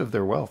most of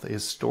their wealth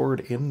is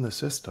stored in the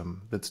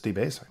system that's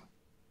debasing.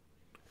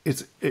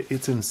 It's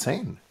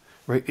insane,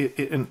 right?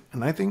 And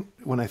I think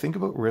when I think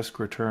about risk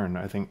return,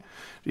 I think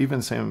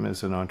even same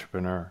as an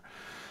entrepreneur,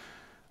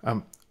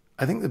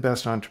 I think the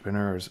best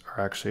entrepreneurs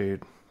are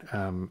actually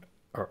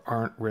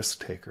aren't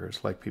risk takers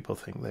like people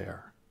think they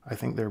are. I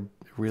think they're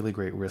really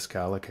great risk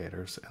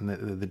allocators. And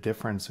the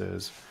difference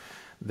is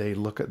they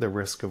look at the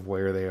risk of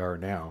where they are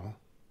now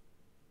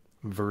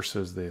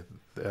versus the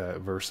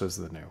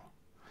new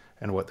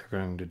and what they're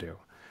going to do.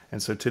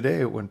 And so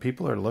today, when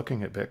people are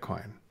looking at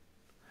Bitcoin,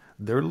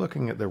 they're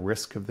looking at the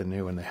risk of the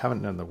new, and they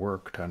haven't done the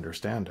work to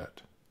understand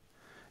it.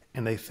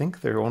 And they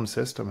think their own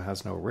system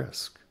has no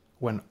risk,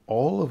 when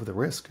all of the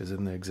risk is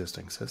in the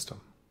existing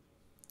system.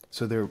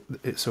 So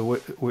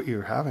what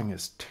you're having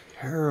is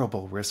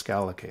terrible risk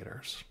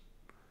allocators.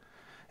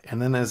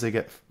 And then as they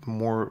get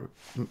more,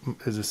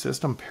 as the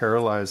system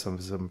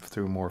paralyzes them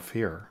through more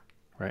fear,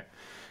 right?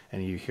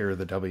 And you hear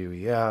the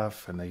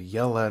WEF and they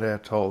yell at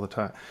it all the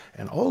time.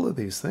 And all of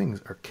these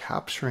things are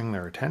capturing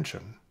their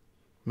attention,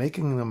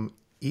 making them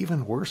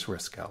even worse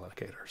risk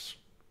allocators,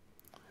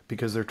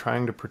 because they're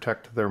trying to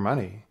protect their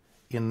money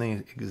in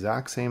the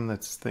exact same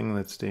thing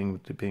that's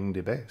being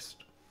debased.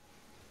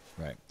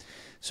 Right.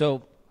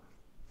 So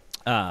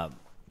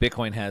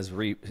Bitcoin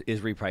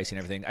is repricing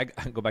everything. I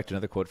go back to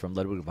another quote from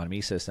Ludwig von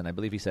Mises, and I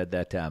believe he said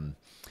that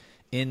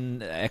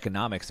in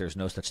economics, there's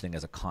no such thing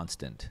as a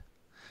constant.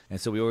 And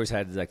so we always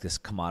had like this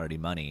commodity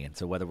money. And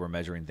so whether we're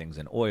measuring things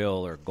in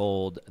oil or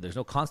gold, there's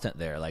no constant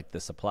there. Like the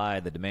supply,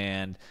 the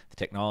demand, the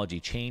technology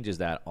changes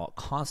that all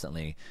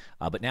constantly.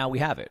 But now we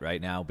have it, right?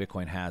 Now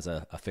Bitcoin has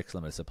a fixed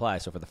limited supply.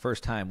 So for the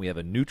first time, we have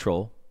a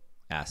neutral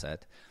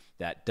asset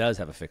that does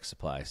have a fixed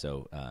supply.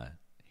 So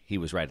he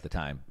was right at the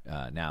time.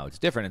 Now it's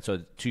different. And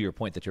so to your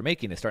point that you're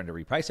making, it's starting to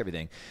reprice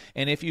everything.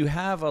 And if you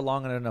have a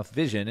long enough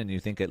vision and you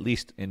think at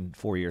least in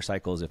 4-year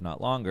cycles, if not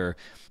longer,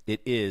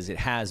 it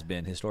has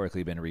been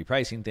historically been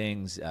repricing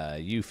things.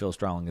 You feel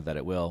strongly that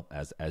it will,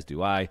 as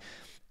do I.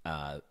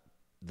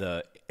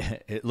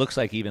 It looks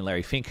like even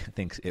Larry Fink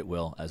thinks it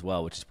will as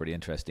well, which is pretty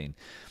interesting.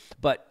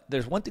 But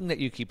there's one thing that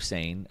you keep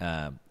saying,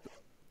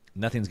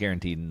 nothing's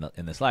guaranteed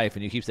in this life.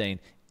 And you keep saying,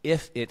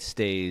 if it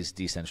stays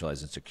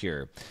decentralized and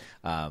secure.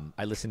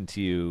 I listened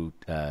to you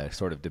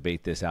sort of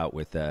debate this out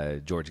with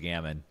George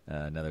Gammon,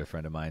 another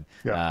friend of mine.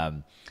 Yeah.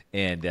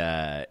 And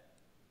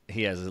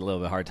he has a little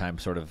bit hard time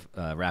sort of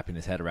wrapping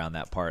his head around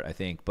that part, I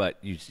think. But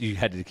you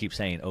had to keep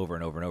saying over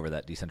and over and over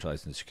that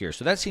decentralized and secure.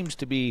 So that seems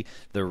to be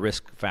the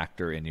risk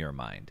factor in your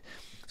mind.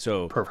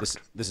 So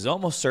this is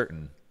almost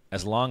certain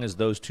as long as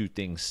those two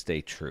things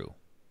stay true.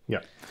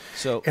 Yeah.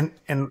 So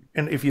and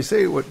if you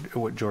say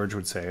what George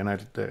would say,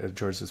 and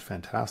George is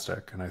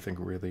fantastic, and I think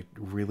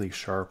really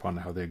sharp on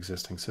how the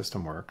existing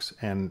system works,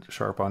 and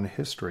sharp on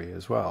history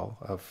as well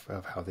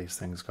of how these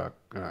things got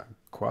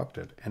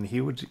co-opted. And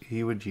he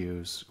would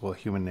use, well,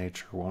 human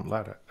nature won't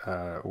let it.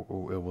 It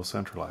will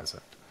centralize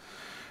it.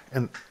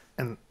 And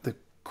the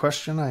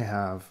question I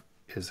have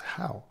is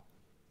how.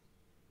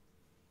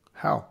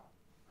 How?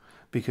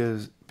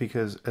 Because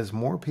as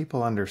more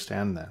people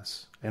understand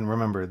this, and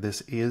remember,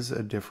 this is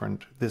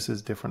different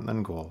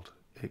than gold.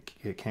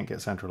 It can't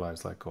get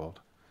centralized like gold.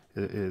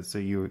 So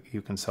you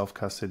can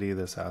self-custody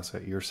this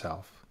asset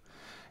yourself,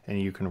 and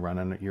you can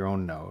run your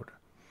own node.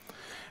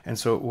 And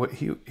so what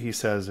he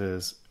says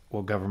is,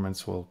 well,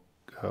 governments will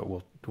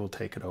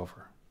take it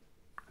over.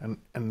 And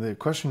the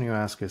question you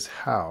ask is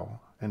how,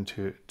 and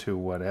to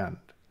what end?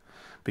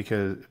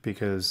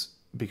 Because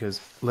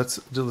let's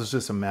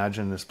just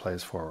imagine this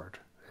plays forward.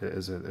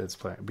 It's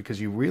playing,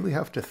 because you really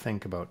have to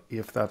think about,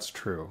 if that's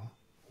true,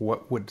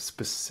 what would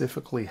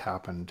specifically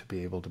happen to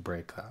be able to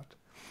break that.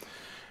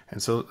 And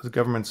so the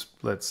governments,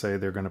 let's say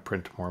they're going to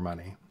print more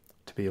money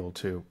to be able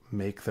to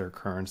make their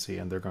currency,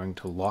 and they're going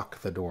to lock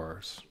the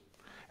doors,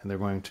 and they're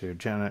going to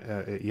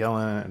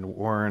Yellen and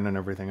Warren and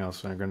everything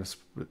else, and they're going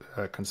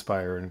to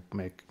conspire and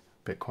make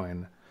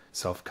Bitcoin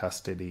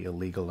self-custody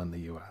illegal in the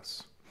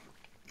US.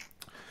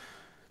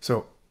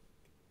 So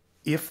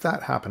if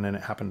that happened, and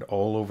it happened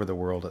all over the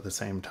world at the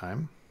same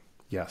time,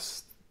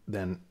 yes,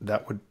 then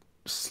that would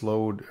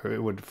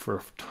for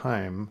a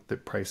time, the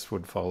price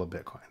would fall of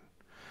Bitcoin.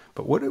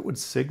 But what it would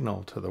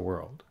signal to the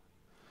world,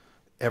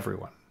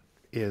 everyone,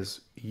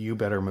 is you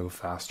better move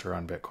faster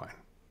on Bitcoin.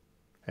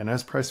 And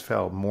as price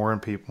fell, more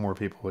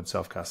people would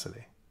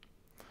self-custody.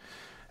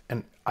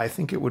 And I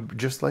think it would,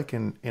 just like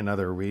in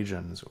other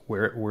regions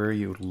where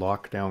you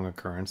lock down a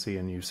currency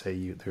and you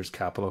say there's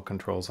capital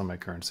controls on my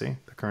currency,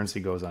 the currency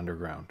goes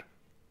underground.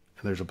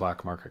 And there's a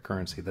black market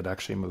currency that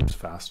actually moves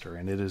faster,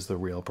 and it is the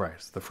real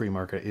price. The free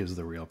market is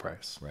the real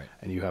price. Right.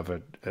 And you have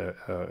a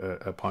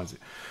Ponzi.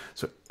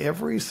 So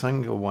every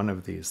single one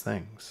of these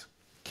things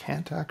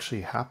can't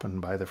actually happen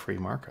by the free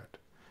market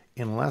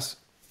unless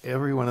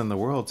everyone in the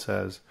world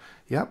says,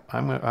 yep, I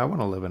want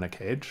to live in a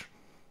cage.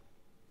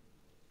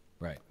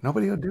 Right.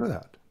 Nobody would do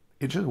that.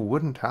 It just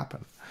wouldn't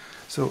happen.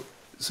 So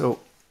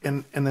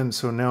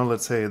now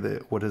let's say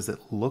that, what does it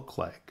look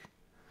like?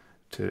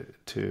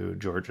 To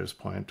George's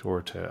point,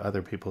 or to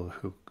other people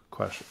who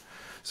question.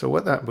 So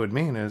what that would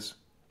mean is,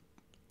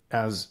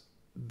 as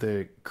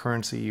the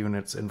currency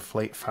units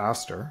inflate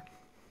faster,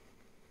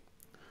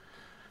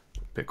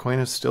 Bitcoin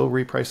is still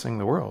repricing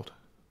the world,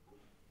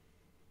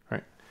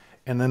 right?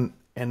 And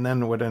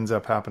then what ends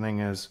up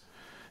happening is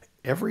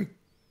every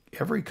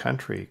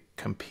country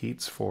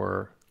competes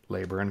for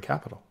labor and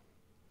capital.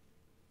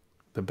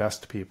 the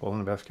best people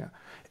and the best.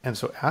 And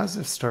so as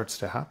this starts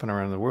to happen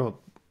around the world,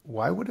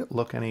 why would it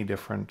look any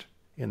different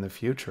in the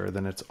future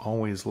than it's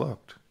always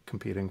looked,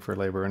 competing for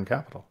labor and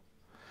capital?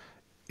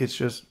 It's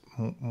just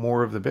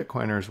more of the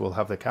Bitcoiners will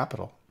have the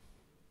capital.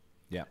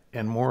 Yeah.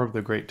 And more of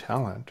the great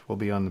talent will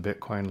be on the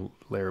Bitcoin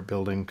layer,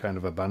 building kind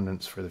of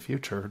abundance for the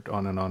future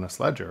on an honest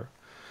ledger,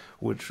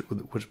 which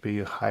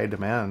be high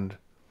demand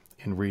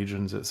in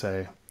regions that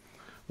say,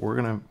 we're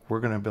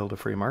gonna build a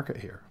free market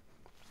here.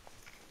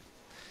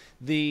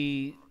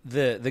 The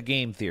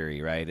game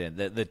theory, right? And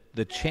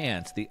the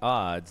chance, the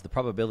odds, the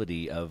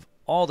probability of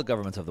all the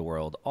governments of the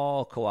world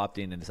all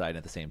co-opting and deciding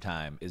at the same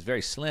time is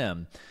very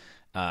slim.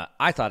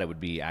 I thought it would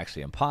be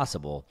actually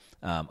impossible.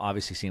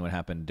 Obviously, seeing what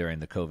happened during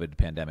the COVID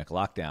pandemic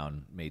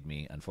lockdown made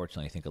me,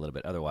 unfortunately, think a little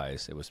bit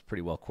otherwise. It was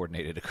pretty well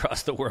coordinated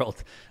across the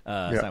world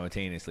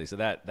simultaneously. So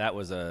that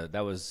was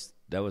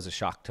a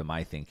shock to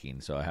my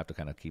thinking. So I have to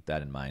kind of keep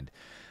that in mind.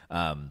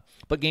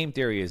 But game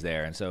theory is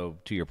there, and so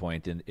to your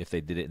point, if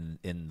they did it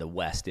in the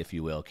West, if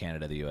you will,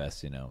 Canada, the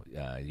U.S.,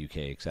 UK,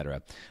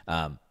 etc.,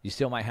 you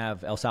still might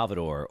have El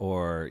Salvador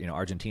or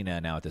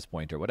Argentina now at this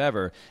point or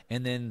whatever,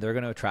 and then they're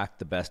going to attract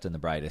the best and the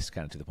brightest,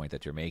 kind of to the point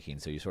that you're making.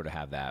 So you sort of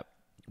have that,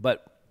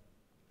 but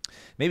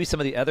maybe some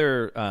of the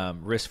other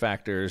risk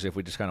factors, if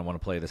we just kind of want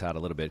to play this out a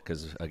little bit,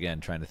 because again,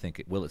 trying to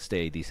think, will it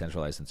stay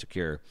decentralized and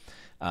secure?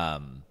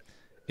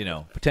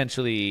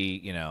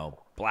 Potentially,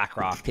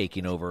 BlackRock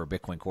taking over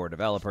Bitcoin core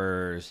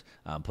developers,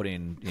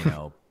 putting,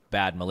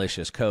 bad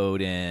malicious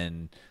code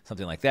in,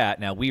 something like that.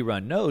 Now we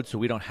run nodes, so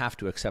we don't have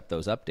to accept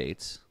those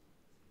updates,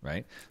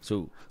 right?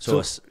 But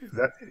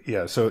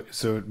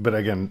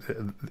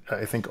again,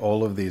 I think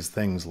all of these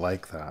things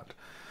like that,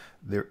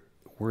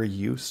 we're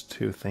used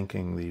to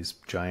thinking these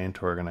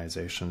giant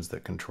organizations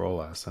that control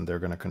us, and they're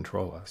going to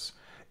control us,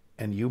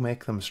 and you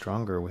make them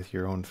stronger with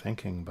your own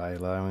thinking by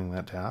allowing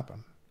that to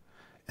happen.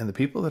 And the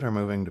people that are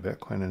moving to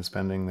Bitcoin and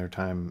spending their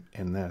time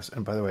in this,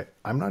 and by the way,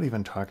 I'm not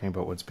even talking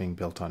about what's being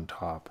built on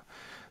top,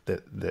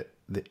 that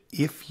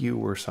if you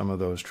were some of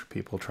those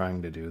people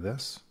trying to do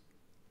this,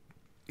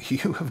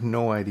 you have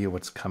no idea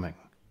what's coming.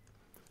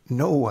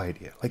 No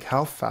idea. Like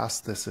how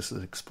fast this is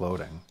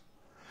exploding.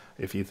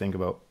 If you think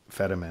about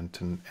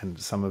Fediment and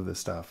some of the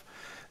stuff,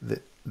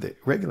 the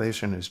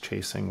regulation is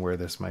chasing where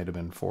this might have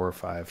been 4 or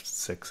 5,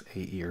 6,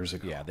 8 years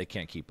ago. Yeah, they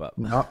can't keep up.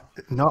 Not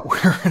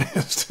where it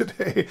is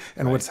today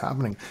and what's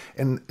happening.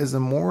 And as the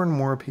more and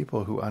more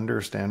people who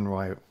understand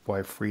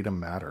why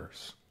freedom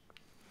matters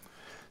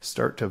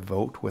start to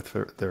vote with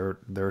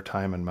their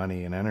time and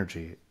money and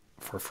energy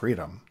for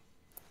freedom,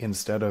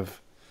 instead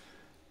of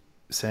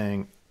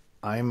saying,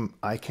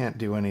 I can't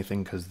do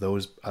anything because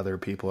those other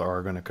people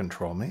are going to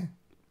control me,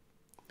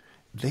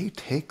 they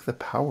take the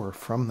power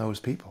from those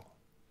people.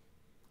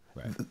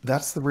 Right.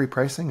 That's the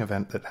repricing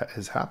event that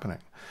is happening.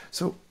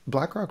 So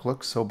BlackRock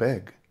looks so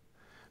big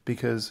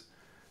because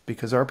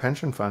our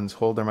pension funds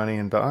hold their money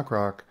in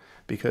BlackRock,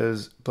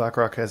 because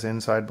BlackRock has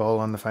inside ball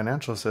on the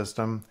financial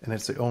system, and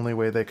it's the only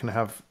way they can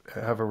have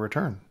a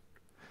return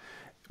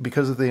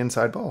because of the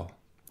inside ball.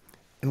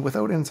 And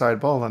without inside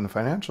ball on the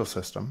financial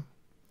system,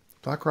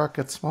 BlackRock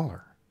gets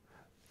smaller.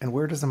 And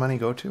where does the money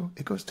go to?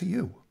 It goes to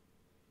you.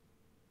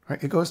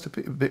 Right? It goes to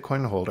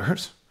Bitcoin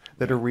holders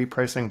that are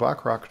repricing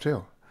BlackRock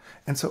too.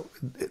 And so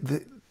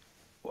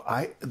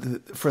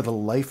for the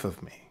life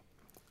of me,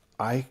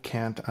 I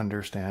can't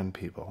understand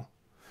people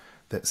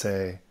that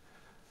say,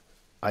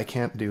 I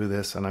can't do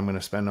this and I'm going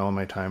to spend all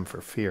my time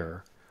for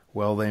fear.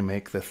 Well, they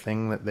make the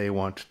thing that they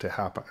want to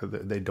happen,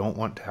 that they don't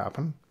want to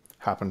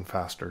happen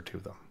faster to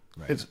them.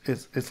 Right.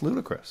 It's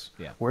ludicrous.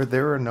 Yeah. Where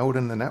they're a node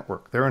in the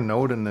network. They're a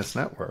node in this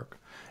network.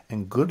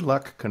 And good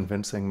luck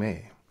convincing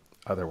me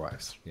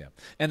otherwise. Yeah.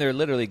 And they're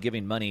literally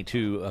giving money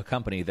to a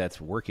company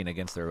that's working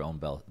against their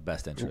own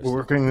best interest.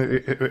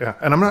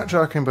 And I'm not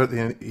talking about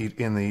in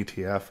the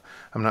ETF.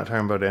 I'm not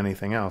talking about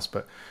anything else,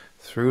 but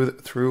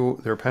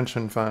through their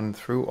pension fund,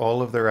 through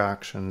all of their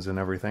actions and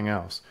everything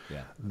else.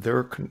 Yeah.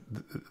 They're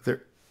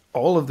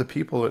all of the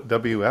people at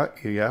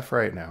WEF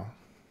right now,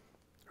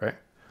 right,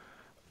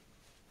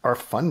 are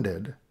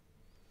funded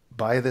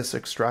by this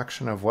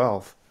extraction of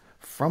wealth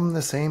from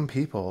the same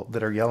people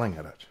that are yelling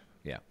at it.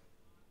 Yeah.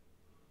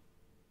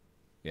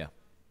 Yeah.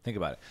 Think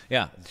about it.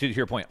 Yeah. To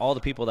your point, all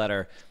the people that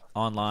are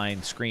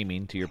online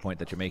screaming, to your point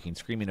that you're making,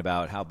 screaming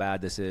about how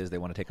bad this is, they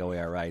want to take away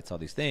our rights, all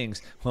these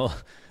things. Well,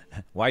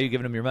 why are you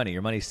giving them your money?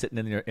 Your money's sitting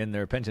in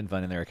their pension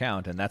fund, in their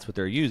account, and that's what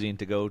they're using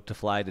to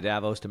fly to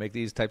Davos to make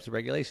these types of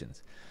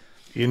regulations.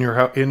 In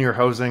your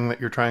housing that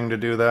you're trying to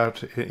do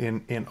that,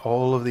 in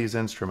all of these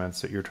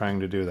instruments that you're trying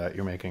to do that,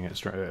 you're making it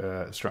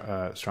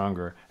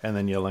stronger, and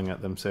then yelling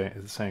at them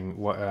saying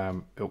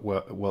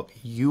well,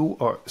 you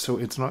are. So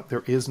it's not,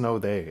 there is no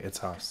they,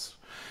 it's us.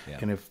 Yeah.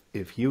 And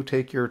if you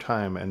take your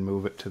time and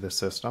move it to the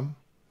system,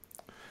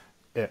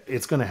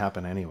 it's going to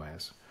happen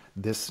anyways.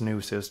 This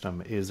new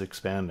system is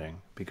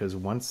expanding, because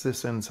once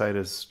this insight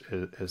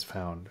is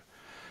found,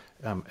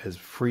 as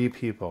free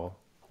people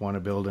want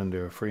to build into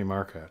a free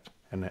market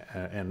and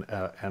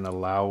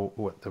allow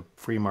what the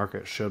free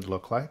market should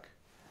look like,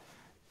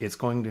 it's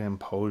going to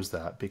impose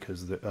that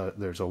because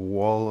there's a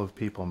wall of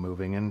people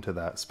moving into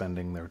that,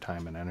 spending their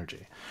time and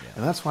energy.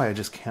 And that's why I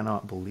just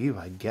cannot believe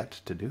I get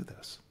to do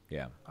this.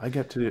 Yeah. I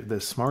get to the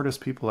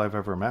smartest people I've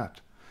ever met.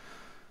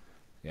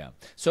 Yeah.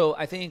 So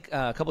I think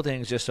a couple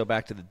things, just so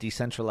back to the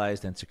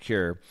decentralized and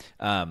secure.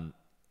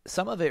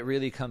 Some of it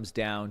really comes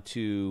down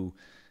to,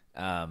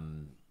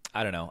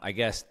 I don't know, I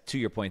guess to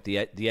your point,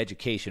 the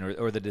education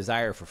or the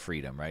desire for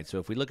freedom, right? So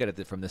if we look at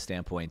it from this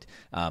standpoint,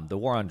 the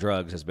war on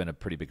drugs has been a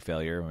pretty big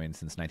failure. I mean,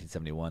 since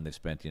 1971, they've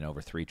spent,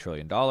 over $3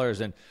 trillion,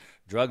 and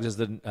drugs is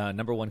the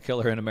number one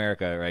killer in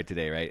America right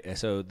today, right? And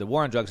so the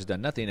war on drugs has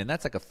done nothing, and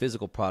that's like a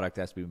physical product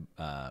that has to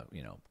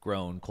be,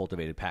 grown,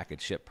 cultivated,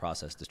 packaged, shipped,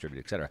 processed,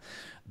 distributed, et cetera.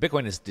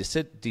 Bitcoin is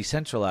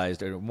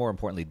decentralized, or more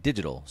importantly,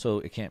 digital, so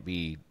it can't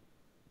be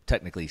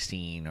technically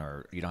seen,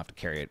 or you don't have to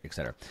carry it, et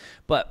cetera.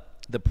 But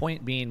the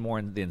point being more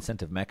in the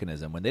incentive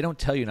mechanism. When they don't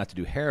tell you not to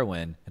do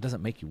heroin, it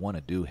doesn't make you want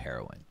to do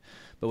heroin.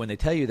 But when they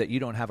tell you that you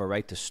don't have a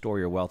right to store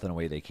your wealth in a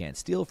way they can't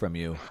steal from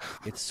you,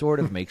 it sort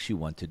of makes you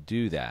want to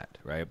do that,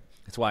 right?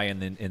 That's why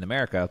in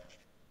America,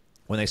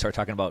 when they start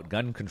talking about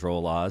gun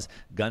control laws,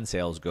 gun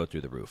sales go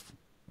through the roof,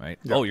 right?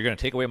 Yep. Oh, you're going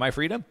to take away my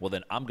freedom? Well,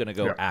 then I'm going to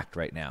go act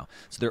right now.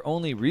 So they're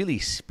only really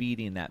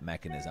speeding that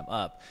mechanism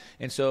up.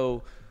 And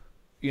so,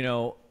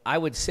 I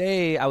would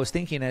say, I was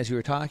thinking as you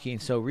were talking,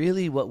 so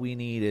really what we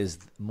need is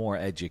more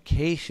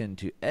education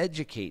to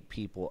educate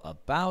people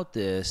about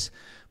this.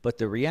 But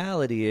the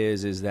reality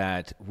is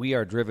that we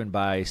are driven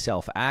by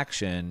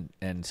self-action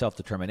and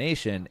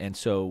self-determination. And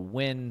so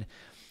when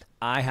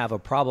I have a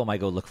problem, I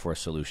go look for a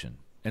solution.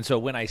 And so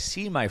when I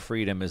see my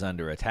freedom is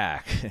under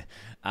attack,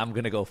 I'm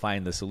going to go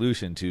find the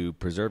solution to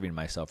preserving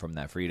myself from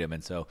that freedom.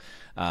 And so,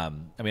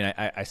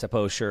 I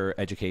suppose, sure,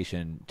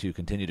 education to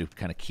continue to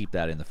kind of keep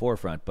that in the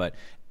forefront. But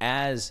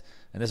and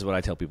this is what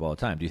I tell people all the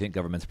time, do you think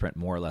governments print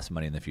more or less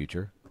money in the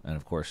future? And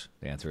of course,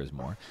 the answer is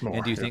more.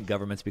 And do you think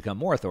governments become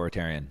more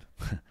authoritarian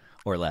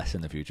or less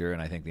in the future?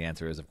 And I think the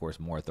answer is, of course,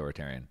 more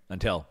authoritarian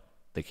until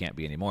they can't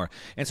be anymore.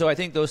 And so I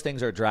think those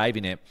things are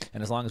driving it.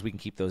 And as long as we can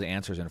keep those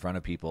answers in front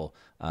of people,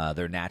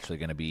 they're naturally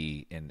going to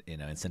be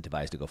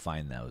incentivized to go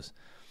find those.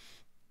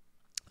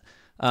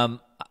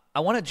 I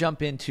want to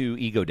jump into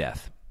ego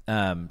death.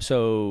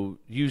 So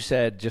you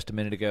said just a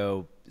minute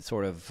ago,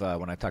 sort of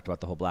when I talked about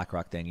the whole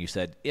BlackRock thing, you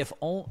said if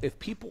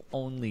people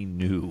only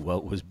knew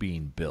what was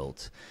being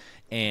built,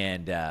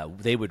 and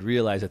they would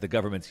realize that the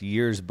government's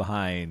years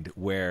behind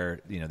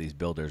where these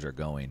builders are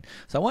going.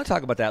 So I want to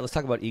talk about that. Let's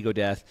talk about ego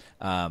death.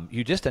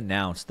 You just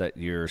announced that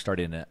you're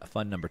starting a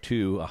fund number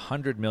 2,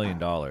 $100 million,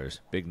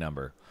 big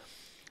number.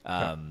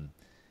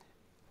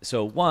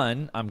 So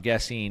one, I'm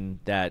guessing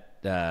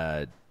that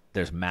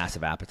there's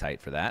massive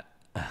appetite for that.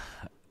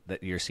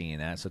 That you're seeing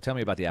that. So tell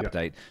me about the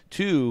appetite.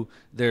 2,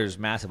 there's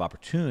massive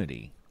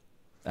opportunity.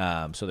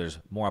 So there's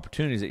more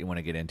opportunities that you want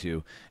to get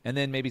into. And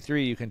then maybe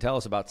 3, you can tell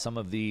us about some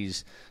of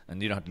these,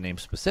 and you don't have to name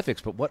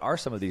specifics, but what are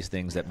some of these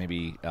things that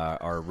maybe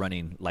are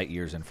running light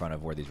years in front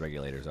of where these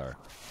regulators are?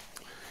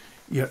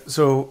 Yeah,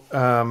 so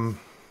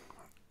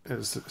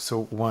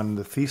one,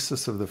 the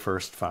thesis of the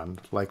first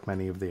fund, like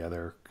many of the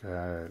other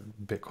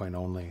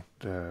Bitcoin-only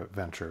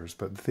ventures,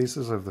 but the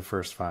thesis of the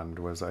first fund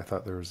was I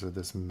thought there was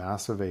this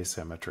massive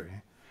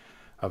asymmetry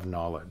of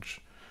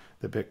knowledge,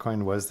 that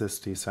Bitcoin was this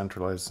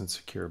decentralized and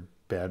secure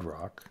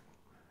bedrock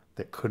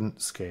that couldn't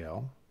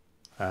scale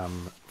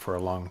for a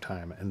long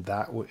time, and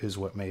that is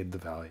what made the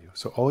value.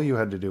 So all you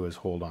had to do is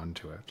hold on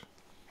to it,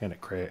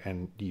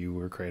 and you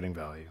were creating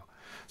value.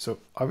 So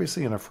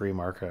obviously, in a free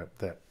market,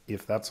 that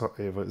if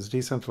it was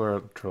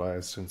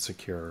decentralized and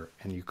secure,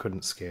 and you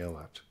couldn't scale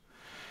it,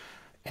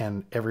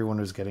 and everyone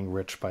was getting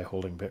rich by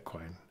holding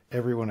Bitcoin,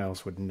 everyone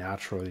else would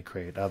naturally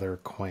create other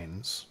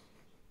coins,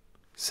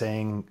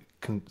 saying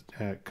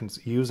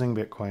using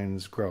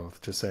Bitcoin's growth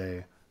to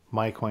say,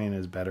 my coin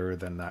is better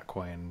than that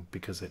coin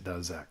because it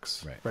does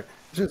X. Right.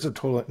 It's just a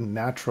total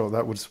natural.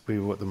 That would be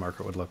what the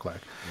market would look like.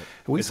 Yep.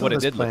 We saw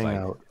this playing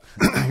out.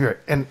 Right.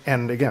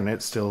 And again,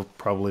 it still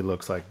probably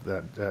looks like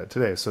that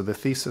today. So the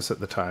thesis at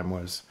the time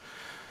was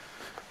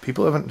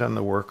people haven't done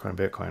the work on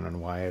Bitcoin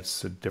on why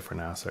it's a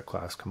different asset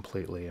class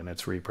completely, and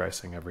it's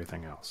repricing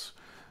everything else.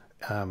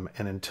 And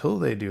until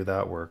they do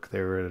that work,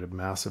 they're at a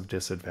massive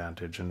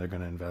disadvantage, and they're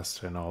going to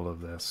invest in all of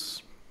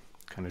this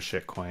kind of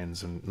shit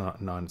coins and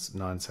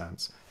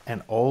nonsense.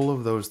 And all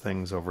of those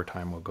things over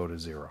time will go to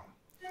zero.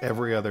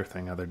 Every other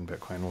thing other than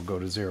Bitcoin will go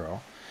to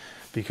zero,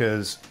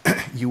 because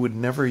you would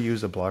never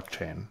use a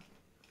blockchain,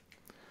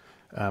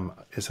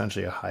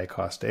 essentially a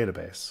high-cost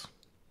database,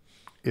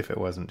 if it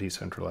wasn't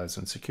decentralized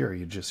and secure.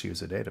 You'd just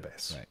use a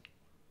database.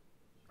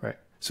 Right.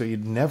 So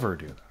you'd never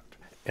do that.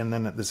 And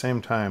then at the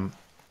same time,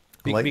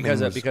 because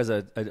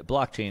a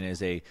blockchain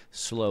is a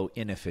slow,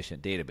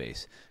 inefficient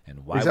database,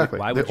 and why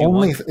would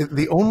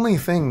the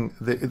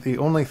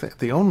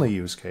only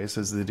use case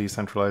is the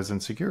decentralized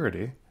and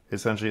security,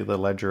 essentially the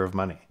ledger of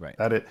money.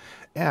 Right.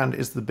 And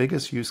is the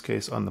biggest use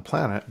case on the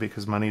planet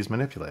because money is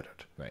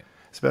manipulated. Right.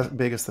 It's the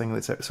biggest thing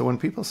that's so when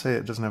people say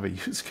it doesn't have a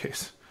use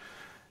case,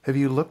 Have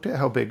you looked at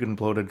how big and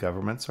bloated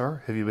governments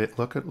are? Have you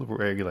looked at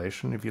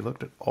regulation? Have you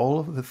looked at all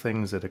of the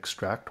things that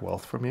extract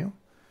wealth from you?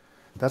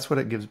 That's what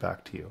it gives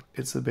back to you.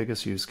 It's the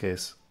biggest use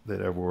case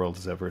that our world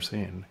has ever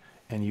seen,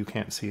 and you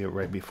can't see it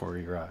right before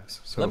your eyes.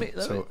 So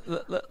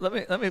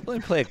let me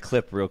play a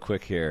clip real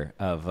quick here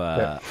of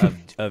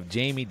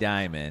Jamie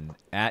Dimon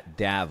at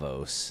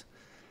Davos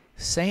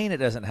saying it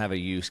doesn't have a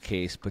use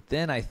case, but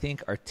then I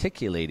think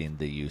articulating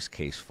the use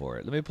case for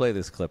it. Let me play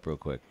this clip real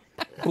quick.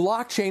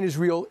 Blockchain is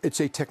real.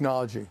 It's a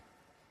technology.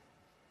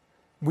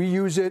 We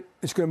use it.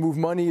 It's going to move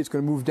money. It's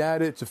going to move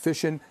data. It's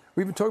efficient.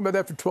 We've been talking about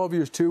that for 12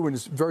 years, too, and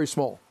it's very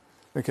small.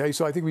 Okay,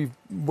 so I think we've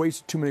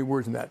wasted too many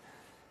words in that.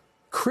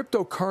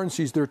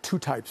 Cryptocurrencies, there are two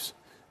types.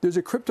 There's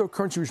a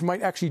cryptocurrency which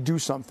might actually do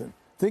something.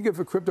 Think of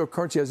a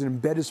cryptocurrency as an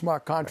embedded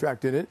smart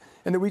contract in it,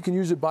 and that we can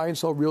use it to buy and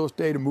sell real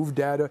estate and move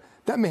data.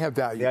 That may have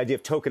value. The idea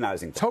of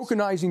tokenizing things.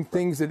 Tokenizing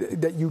things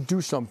that you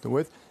do something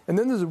with. And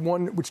then there's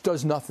one which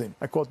does nothing.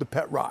 I call it the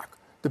pet rock,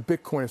 the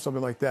Bitcoin or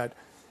something like that.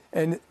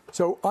 And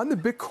so on the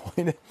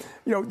Bitcoin,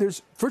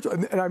 there's, first of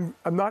all, and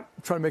I'm not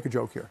trying to make a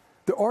joke here.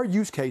 There are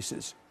use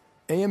cases,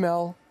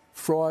 AML,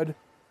 fraud,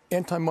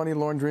 anti-money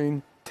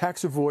laundering,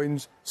 tax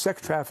avoidance,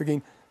 sex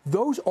trafficking.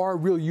 Those are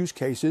real use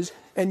cases,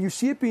 and you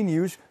see it being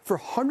used for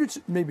hundreds,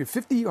 maybe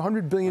 $50,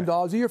 $100 billion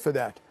a year for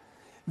that.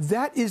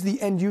 That is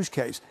the end use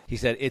case. He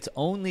said it's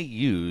only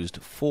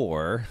used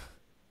for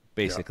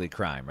basically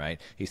crime, right?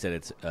 He said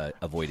it's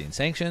avoiding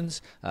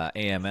sanctions,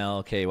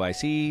 AML,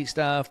 KYC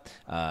stuff.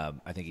 I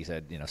think he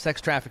said,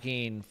 sex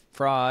trafficking,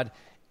 fraud,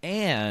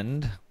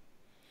 and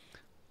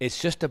it's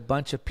just a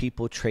bunch of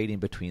people trading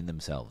between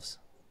themselves.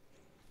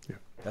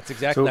 That's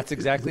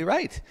exactly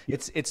right.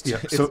 It's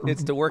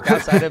to work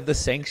outside of the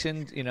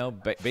sanctioned,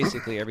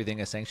 basically everything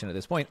is sanctioned at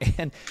this point.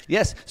 And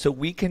yes, so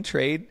we can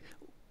trade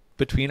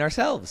between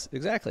ourselves.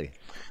 Exactly.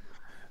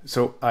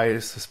 So I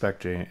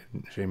suspect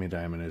Jamie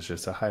Dimon is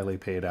just a highly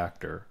paid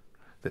actor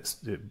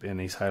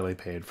and he's highly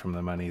paid from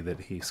the money that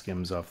he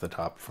skims off the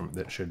top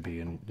that should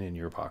be in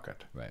your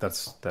pocket. Right.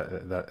 That's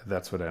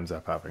what ends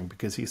up happening,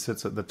 because he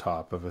sits at the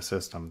top of a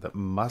system that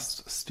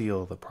must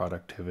steal the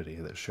productivity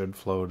that should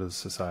flow to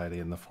society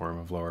in the form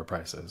of lower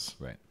prices.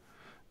 Right.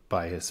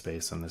 By his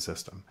space in the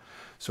system.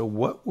 So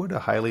what would a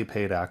highly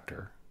paid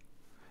actor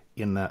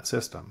in that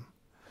system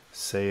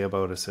say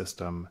about a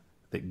system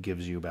that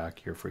gives you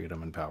back your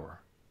freedom and power?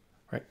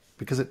 Right?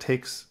 Because it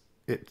takes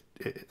it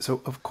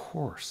so of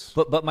course.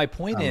 But my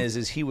point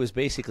is he was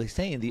basically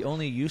saying the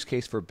only use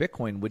case for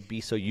Bitcoin would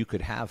be so you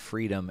could have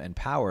freedom and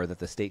power that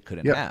the state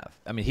couldn't have.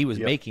 I mean, he was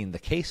making the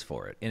case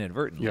for it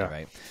inadvertently,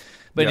 right?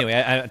 But anyway,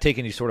 I'm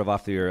taking you sort of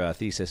off your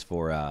thesis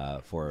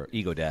for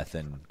ego death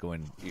and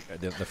going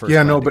the first.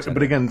 Yeah, no,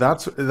 but again,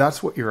 that's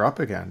what you're up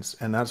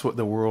against, and that's what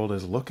the world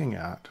is looking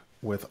at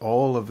with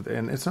all of,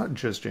 and it's not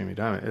just Jamie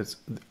Dimon, it's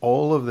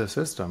all of the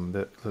system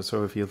that.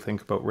 So if you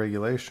think about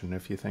regulation,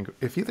 if you think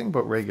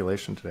about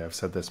regulation today, I've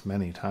said this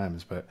many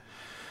times, but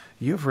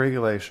you have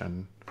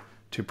regulation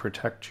to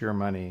protect your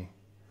money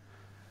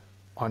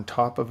on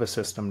top of a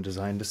system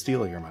designed to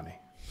steal your money.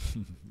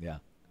 Yeah.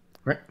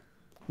 Right.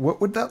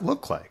 What would that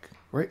look like?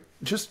 Right.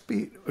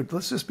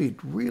 Let's just be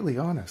really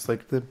honest.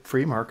 Like, the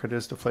free market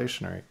is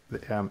deflationary.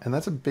 And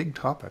that's a big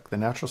topic. The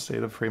natural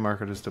state of free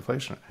market is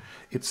deflationary.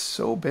 It's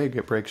so big,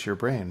 it breaks your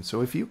brain.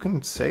 So if you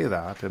can say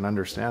that and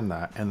understand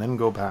that, and then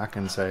go back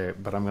and say,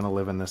 but I'm going to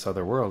live in this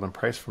other world and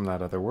price from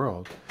that other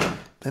world,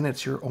 then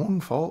it's your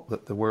own fault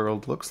that the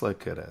world looks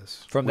like it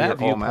is. From that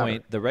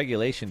viewpoint, the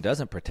regulation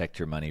doesn't protect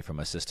your money from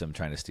a system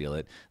trying to steal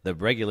it. The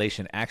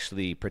regulation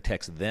actually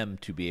protects them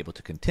to be able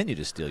to continue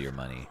to steal your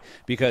money,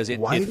 because it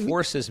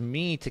forces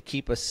me to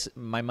keep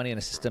my money in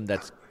a system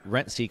that's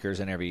rent seekers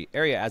in every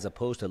area, as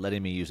opposed to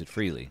letting me use it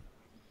freely.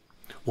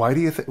 Why do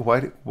you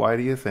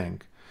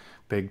think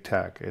big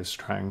tech is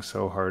trying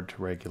so hard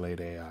to regulate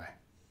AI?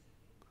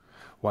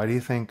 Why do you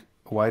think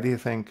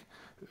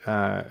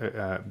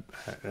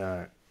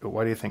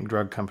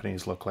drug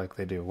companies look like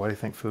they do? Why do you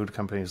think food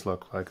companies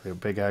look like they're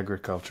big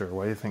agriculture?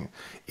 Why do you think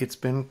it's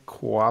been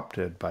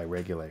co-opted by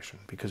regulation?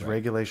 Because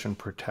regulation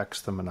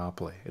protects the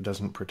monopoly. It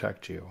doesn't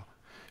protect you.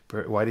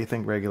 Why do you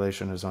think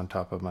regulation is on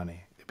top of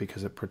money?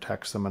 Because it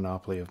protects the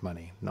monopoly of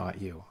money, not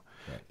you.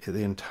 Right.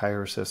 The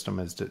entire system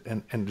is,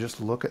 and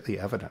just look at the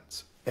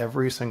evidence.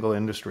 Every single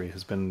industry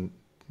has been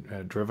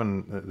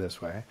driven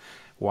this way.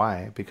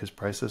 Why? Because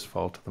prices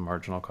fall to the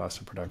marginal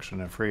cost of production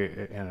in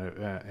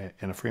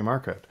a free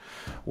market.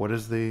 What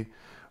is the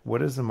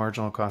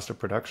marginal cost of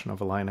production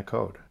of a line of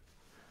code?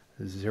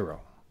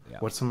 Zero. Yeah.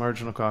 What's the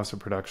marginal cost of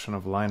production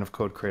of a line of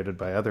code created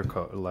by other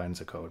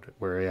lines of code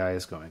where AI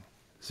is going?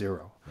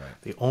 Zero.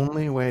 Right. The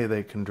only way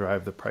they can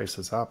drive the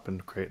prices up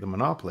and create the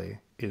monopoly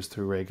is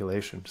through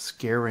regulation,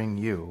 scaring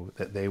you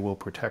that they will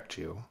protect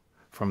you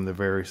from the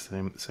very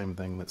same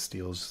thing that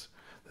steals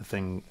the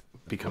thing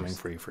becoming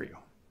free for you.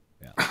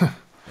 Yeah.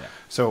 Yeah.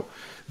 So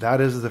that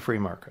is the free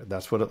market.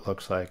 That's what it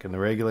looks like. And the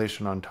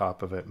regulation on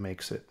top of it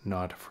makes it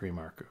not a free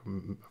market.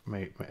 And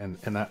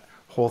that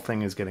whole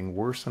thing is getting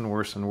worse and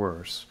worse and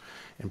worse.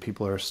 And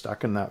people are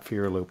stuck in that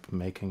fear loop,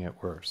 making it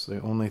worse. The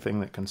only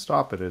thing that can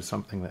stop it is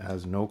something that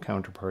has no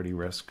counterparty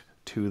risk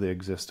to the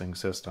existing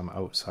system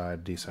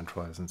outside,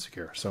 decentralized and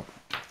secure. So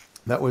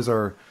that was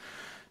our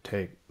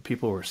take.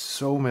 People were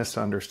so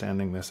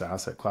misunderstanding this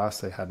asset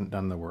class. They hadn't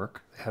done the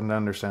work. They hadn't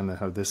understood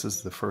how this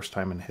is the first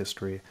time in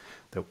history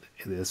that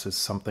this is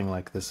something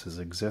like this has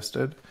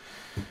existed.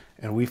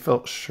 And we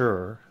felt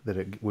sure that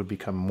it would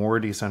become more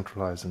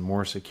decentralized and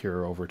more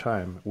secure over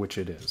time, which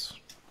it is.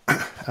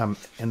 And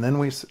then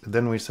we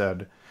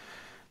said,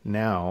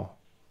 now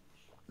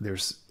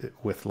there's,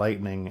 with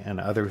Lightning and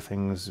other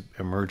things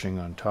emerging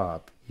on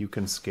top, you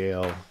can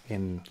scale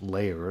in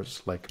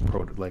layers like a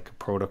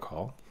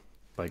protocol.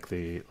 Like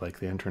the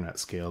internet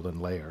scaled in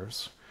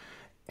layers,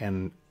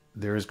 and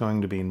there is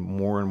going to be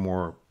more and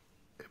more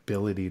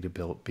ability to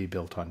be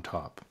built on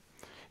top,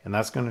 and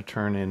that's going to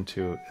turn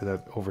into,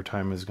 that over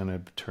time is going to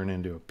turn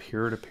into a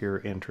peer-to-peer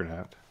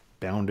internet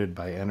bounded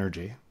by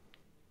energy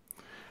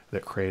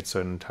that creates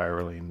an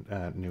entirely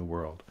new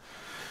world.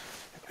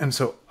 And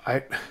so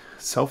I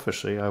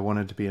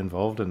wanted to be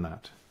involved in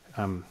that.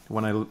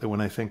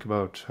 When I think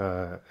about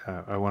I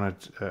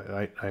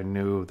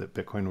knew that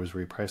Bitcoin was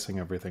repricing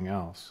everything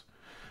else.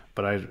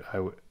 But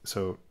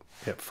so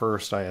at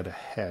first I had a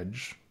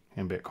hedge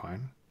in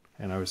Bitcoin,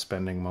 and I was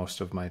spending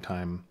most of my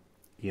time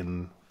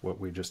in what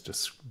we just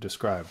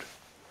described.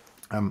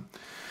 And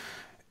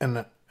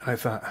I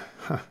thought,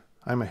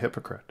 I'm a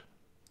hypocrite,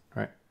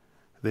 right?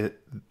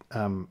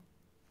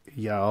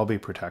 I'll be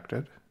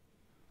protected,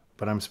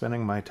 but I'm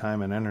spending my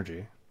time and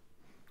energy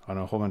on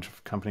a whole bunch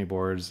of company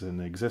boards in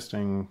the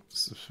existing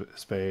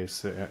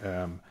space.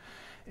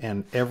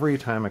 And every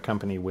time a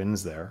company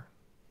wins there,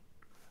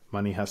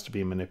 money has to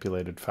be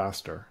manipulated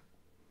faster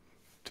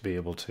to be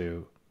able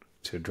to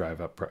drive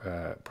up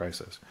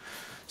prices.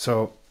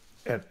 So,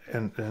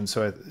 and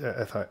so I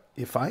thought,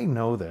 if I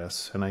know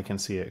this and I can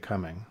see it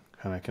coming,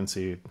 and I can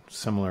see,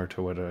 similar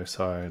to what I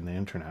saw in the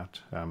internet,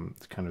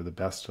 kind of the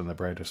best and the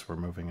brightest were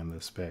moving in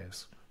this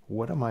space.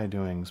 What am I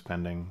doing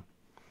spending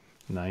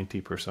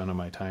 90% of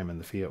my time in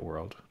the fiat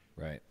world?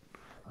 Right.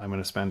 I'm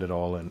going to spend it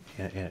all in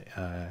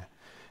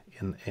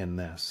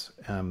this.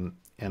 And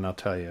I'll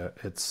tell you,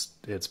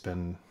 it's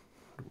been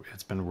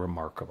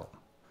remarkable,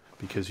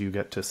 because you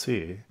get to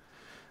see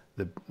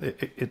I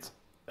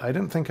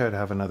didn't think I'd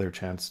have another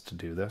chance to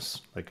do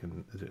this, like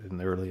in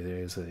the early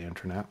days of the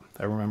internet.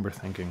 I remember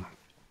thinking,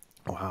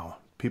 wow,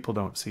 people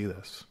don't see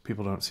this.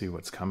 People don't see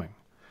what's coming.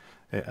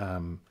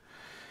 And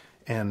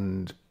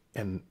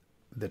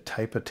the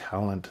type of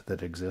talent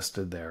that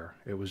existed there,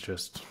 it was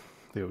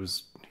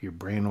your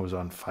brain was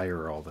on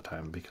fire all the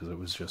time, because it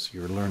was just,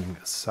 you're learning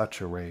at such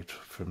a rate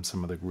from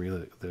some of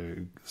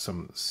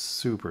some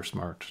super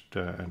smart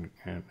and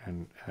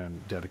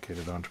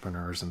dedicated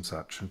entrepreneurs and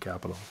such, and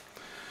capital.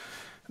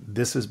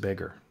 This is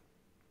bigger.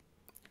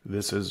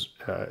 This is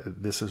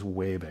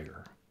way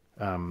bigger,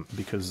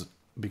 because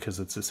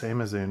it's the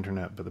same as the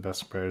internet, but the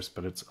best price,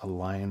 but it's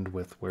aligned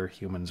with where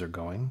humans are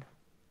going,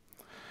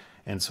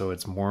 and so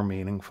it's more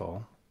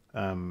meaningful.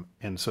 And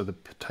so the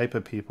type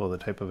of people, the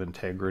type of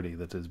integrity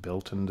that is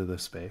built into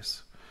this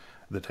space,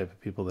 the type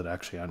of people that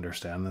actually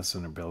understand this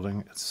and are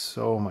building, it's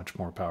so much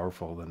more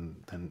powerful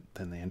than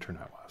the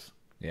internet was.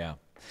 Yeah.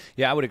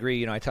 Yeah, I would agree.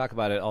 You know, I talk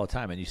about it all the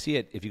time, and you see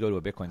it if you go to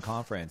a Bitcoin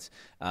conference.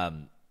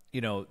 You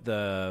know,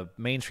 the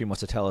mainstream wants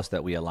to tell us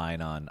that we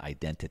align on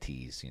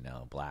identities, you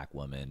know, black,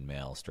 woman,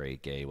 male,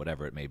 straight, gay,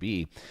 whatever it may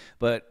be.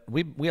 But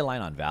we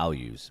align on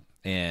values.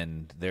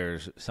 And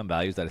there's some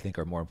values that I think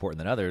are more important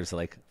than others,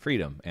 like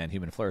freedom and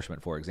human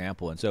flourishment, for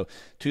example. And so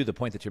to the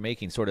point that you're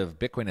making, sort of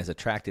Bitcoin has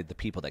attracted the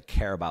people that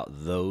care about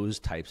those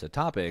types of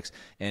topics.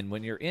 And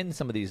when you're in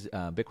some of these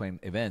Bitcoin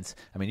events,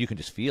 I mean, you can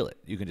just feel it.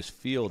 You can just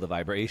feel the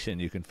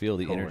vibration. You can feel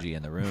the energy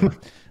in the room,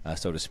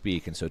 so to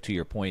speak. And so to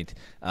your point,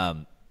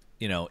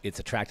 you know, it's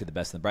attracted the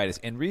best and the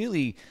brightest. And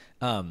really,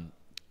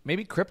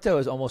 maybe crypto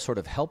has almost sort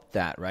of helped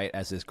that, right,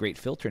 as this great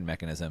filtering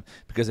mechanism.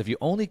 Because if you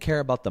only care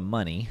about the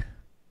money,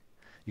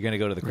 you're going to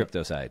go to the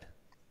crypto side.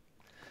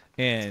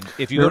 And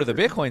if you go to the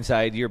Bitcoin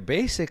side, you're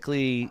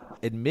basically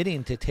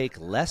admitting to take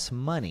less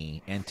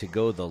money and to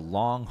go the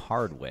long,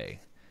 hard way.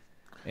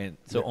 And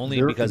so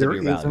only because of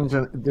your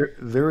values.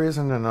 There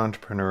isn't an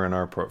entrepreneur in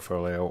our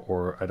portfolio,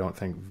 or I don't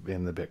think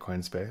in the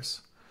Bitcoin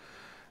space,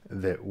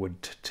 that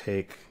would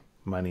take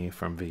money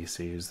from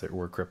VCs that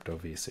were crypto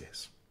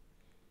VCs.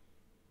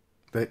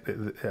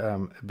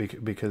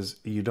 Because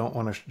you don't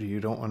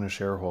want a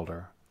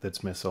shareholder that's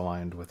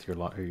misaligned with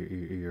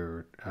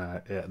your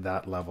at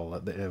that level,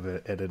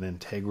 at an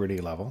integrity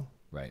level,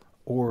 right?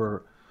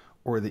 Or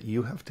that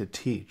you have to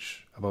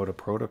teach about a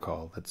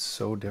protocol that's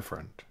so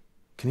different.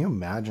 Can you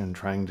imagine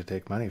trying to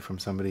take money from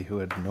somebody who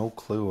had no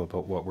clue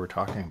about what we're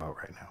talking about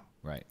right now?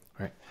 Right.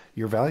 Right.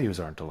 Your values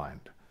aren't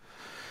aligned,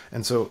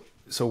 and so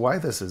so why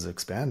this is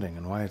expanding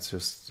and why it's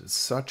just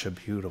such a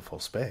beautiful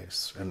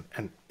space.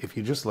 And if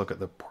you just look at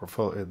the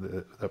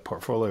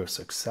portfolio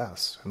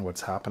success and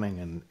what's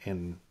happening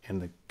in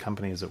the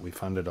companies that we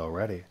funded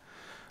already,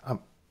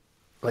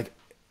 like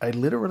I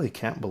literally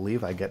can't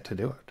believe I get to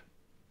do it.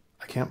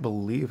 I can't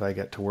believe I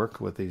get to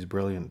work with these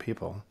brilliant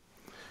people,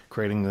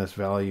 creating this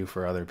value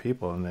for other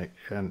people,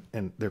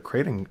 and they're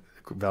creating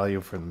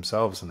value for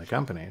themselves and the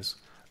companies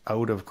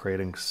out of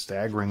creating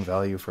staggering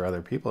value for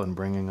other people and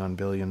bringing on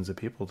billions of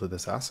people to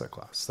this asset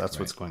class. That's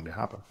what's going to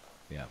happen.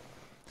 Yeah.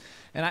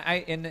 And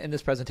I in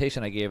this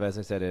presentation I gave, as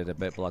I said, at a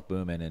BitBlock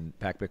Boom and in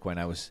Pack Bitcoin,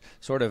 I was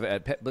sort of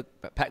at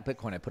Pack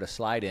Bitcoin, I put a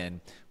slide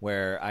in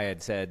where I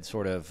had said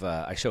sort of,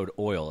 I showed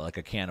oil, like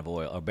a can of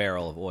oil, a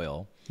barrel of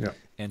oil. Yeah.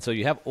 And so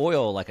you have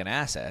oil like an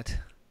asset,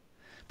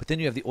 but then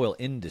you have the oil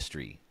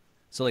industry.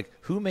 So, like,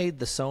 who made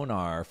the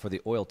sonar for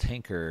the oil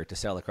tanker to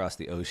sail across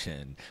the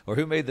ocean? Or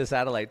who made the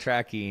satellite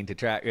tracking to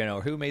track,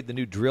 or who made the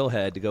new drill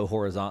head to go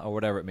horizontal or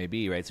whatever it may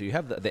be, right? So you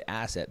have the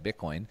asset,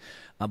 Bitcoin,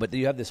 but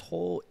you have this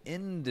whole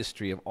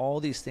industry of all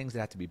these things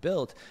that have to be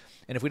built.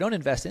 And if we don't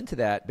invest into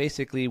that,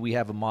 basically we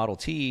have a Model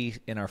T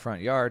in our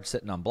front yard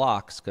sitting on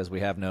blocks because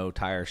we have no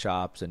tire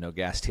shops and no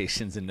gas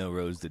stations and no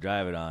roads to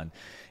drive it on.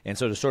 And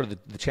so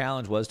the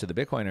challenge was to the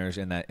Bitcoiners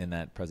in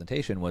that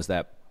presentation was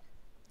that,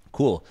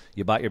 cool,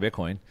 you bought your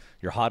Bitcoin,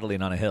 you're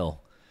hodling on a hill,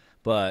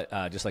 but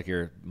just like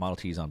your Model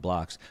T's on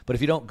blocks. But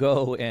if you don't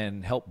go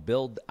and help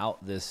build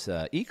out this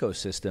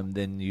ecosystem,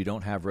 then you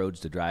don't have roads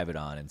to drive it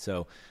on. And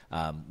so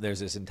there's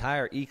this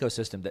entire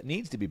ecosystem that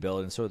needs to be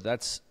built. And so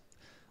that's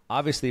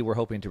obviously we're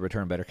hoping to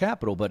return better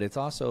capital, but it's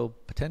also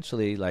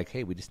potentially like,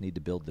 hey, we just need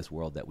to build this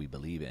world that we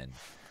believe in.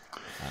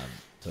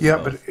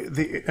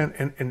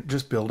 And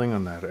just building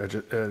on that, I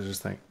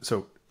just think,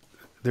 so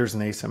there's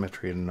an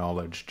asymmetry in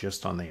knowledge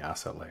just on the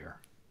asset layer.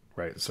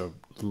 Right, so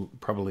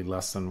probably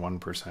less than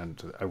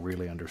 1%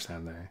 really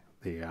understand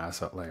the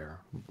asset layer.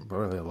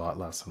 Probably a lot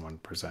less than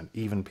 1%.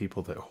 Even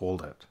people that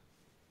hold it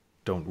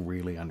don't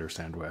really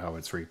understand how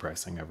it's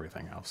repricing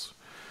everything else.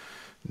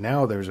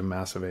 Now there's a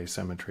massive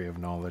asymmetry of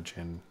knowledge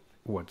in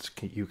what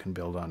you can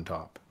build on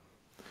top.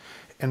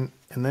 And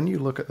then you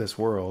look at this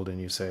world and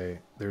you say,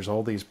 there's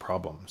all these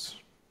problems,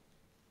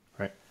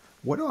 right?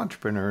 What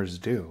entrepreneurs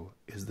do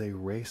is they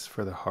race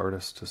for the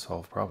hardest to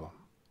solve problem,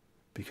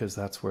 because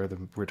that's where the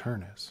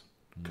return is.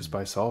 Because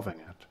by solving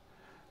it,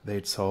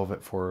 they'd solve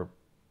it for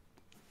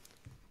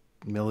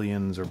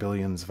millions or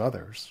billions of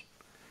others,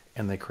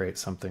 and they create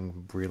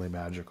something really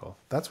magical.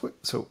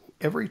 So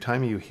every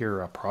time you hear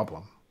a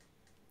problem,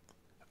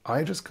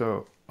 I just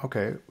go,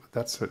 okay,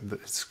 it's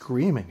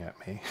screaming at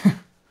me.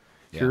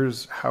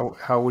 Here's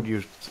how would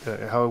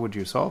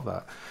you solve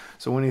that?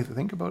 So when you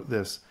think about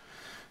this,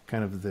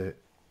 kind of the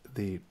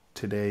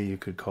today you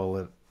could call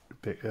it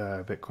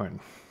Bitcoin,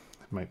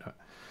 it might not,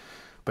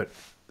 but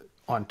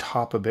on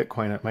top of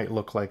Bitcoin, it might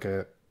look like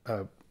a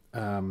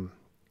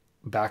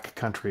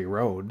backcountry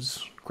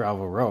roads,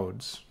 gravel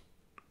roads.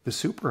 The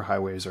super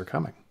highways are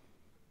coming,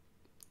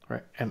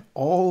 right? And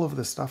all of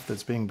the stuff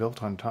that's being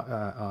built on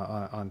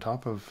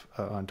top of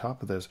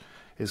this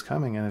is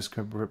coming, and is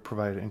going to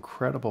provide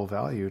incredible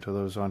value to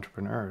those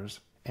entrepreneurs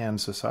and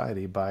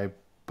society by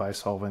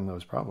solving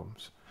those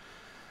problems.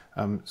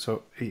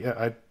 So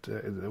yeah,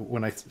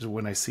 when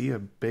I see a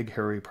big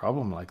hairy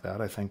problem like that,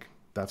 I think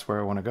that's where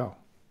I want to go.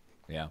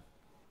 Yeah.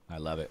 I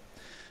love it.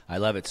 I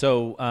love it.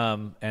 So,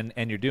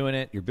 and you're doing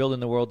it, you're building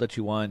the world that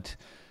you want,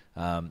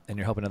 and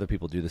you're helping other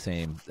people do the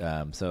same.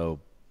 So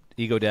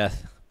Ego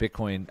Death,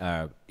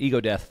 Bitcoin, Ego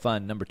Death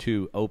Fund number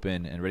 2,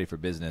 open and ready for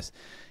business.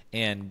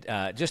 And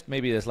just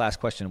maybe this last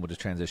question, we'll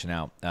just transition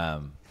out.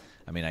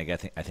 I mean, I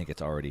think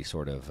it's already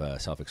sort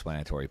of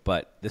self-explanatory,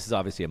 but this is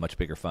obviously a much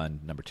bigger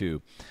fund, number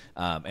 2.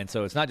 And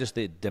so it's not just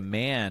the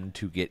demand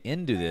to get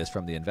into this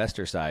from the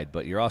investor side,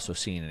 but you're also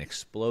seeing an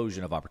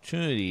explosion of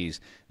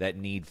opportunities that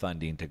need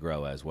funding to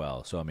grow as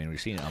well. So, I mean, we're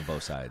seeing it on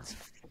both sides.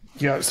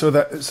 Yeah. So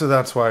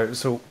that's why.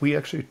 So we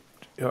actually,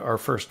 our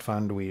first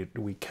fund,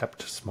 we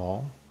kept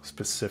small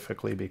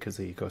specifically because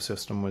the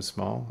ecosystem was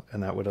small,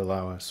 and that would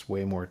allow us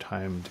way more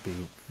time to be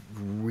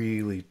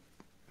really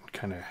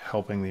kind of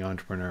helping the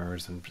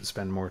entrepreneurs and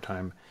spend more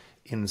time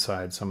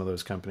inside some of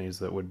those companies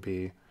that would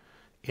be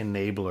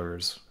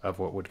enablers of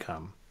what would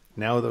come.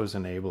 Now those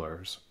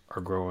enablers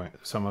are growing.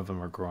 Some of them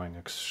are growing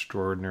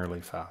extraordinarily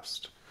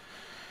fast.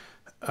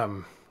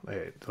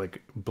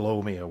 Like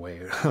blow me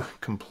away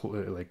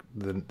completely, like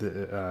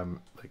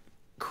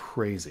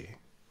crazy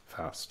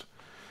fast.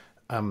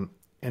 And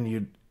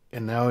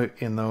now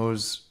in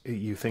those,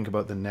 you think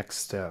about the next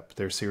step,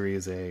 their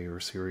Series A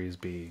or Series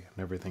B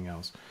and everything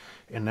else.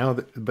 And now,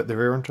 but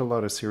there aren't a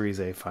lot of Series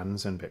A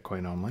funds in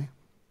Bitcoin only.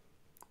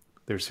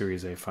 There's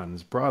Series A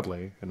funds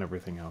broadly and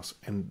everything else.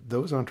 And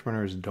those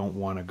entrepreneurs don't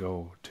want to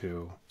go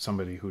to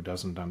somebody who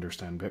doesn't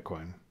understand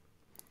Bitcoin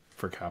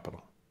for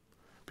capital,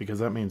 because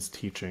that means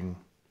teaching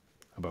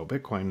about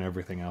Bitcoin and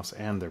everything else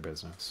and their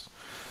business.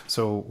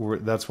 So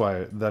that's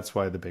why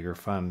the bigger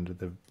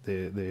fund,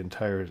 the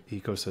entire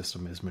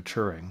ecosystem is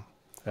maturing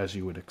as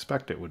you would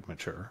expect it would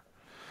mature.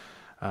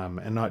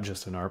 and not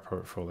just in our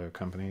portfolio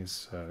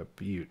companies.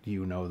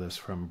 You know this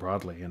from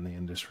broadly in the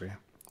industry.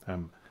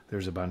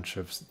 There's a bunch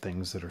of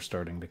things that are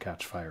starting to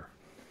catch fire.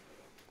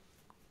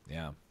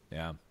 Yeah,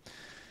 yeah.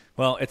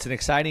 Well, it's an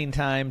exciting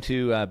time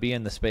to be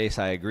in the space.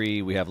 I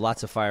agree. We have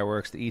lots of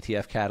fireworks. The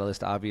ETF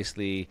catalyst,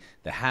 obviously,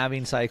 the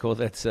halving cycle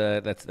that's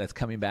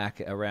coming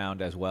back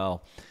around as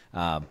well.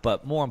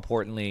 But more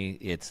importantly,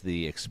 it's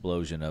the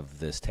explosion of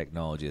this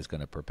technology that's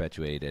going to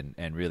perpetuate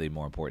and really,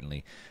 more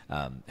importantly,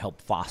 help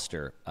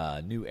foster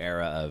a new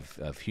era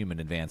of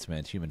human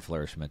advancement, human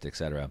flourishment, et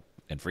cetera,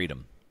 and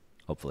freedom,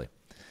 hopefully.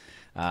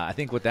 I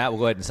think with that, we'll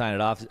go ahead and sign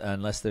it off,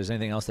 unless there's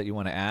anything else that you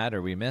want to add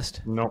or we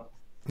missed.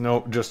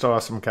 No, just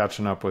awesome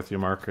catching up with you,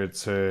 Mark.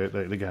 It's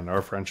again,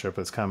 our friendship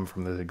has come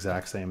from the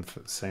exact same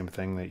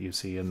thing that you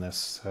see in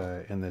this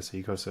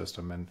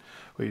ecosystem. And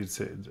you'd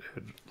say,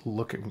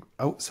 looking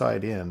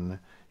outside in,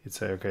 you'd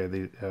say, okay,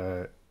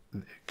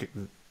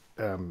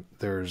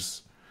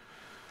 there's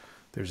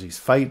these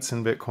fights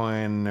in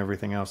Bitcoin and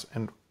everything else,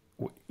 and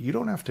you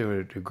don't have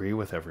to agree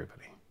with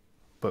everybody.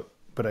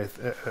 But I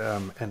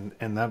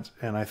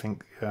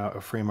think a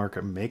free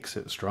market makes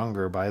it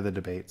stronger by the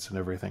debates and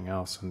everything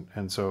else,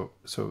 and so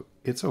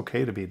it's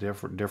okay to be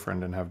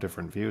different and have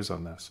different views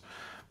on this.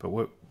 But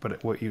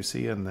what you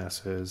see in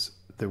this is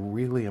the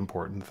really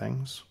important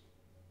things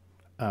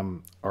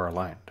are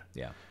aligned.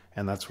 Yeah,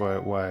 and that's why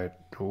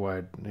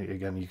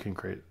again, you can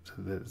create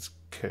this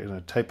kind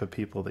of type of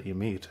people that you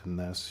meet in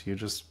this. You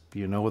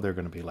know they're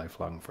going to be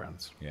lifelong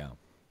friends. Yeah.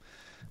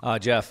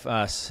 Jeff,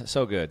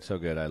 so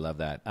good. I love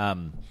that.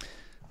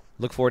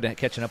 Look forward to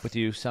catching up with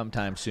you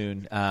sometime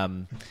soon.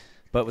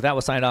 But with that,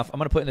 we'll sign off. I'm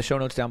going to put in the show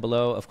notes down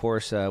below. Of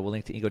course, we'll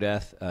link to Ego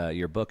Death,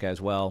 your book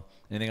as well.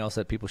 Anything else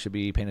that people should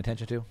be paying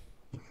attention to?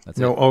 That's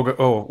it.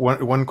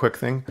 One quick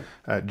thing.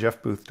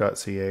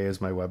 jeffbooth.ca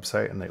is my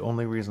website. And the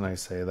only reason I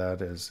say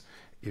that is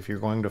if you're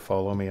going to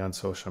follow me on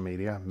social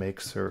media,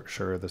 make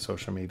sure the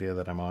social media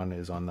that I'm on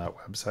is on that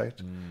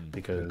website,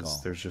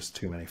 because there's just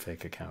too many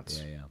fake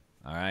accounts. Yeah.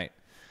 All right,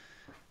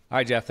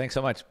 Jeff. Thanks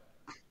so much.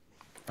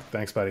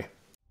 Thanks, buddy.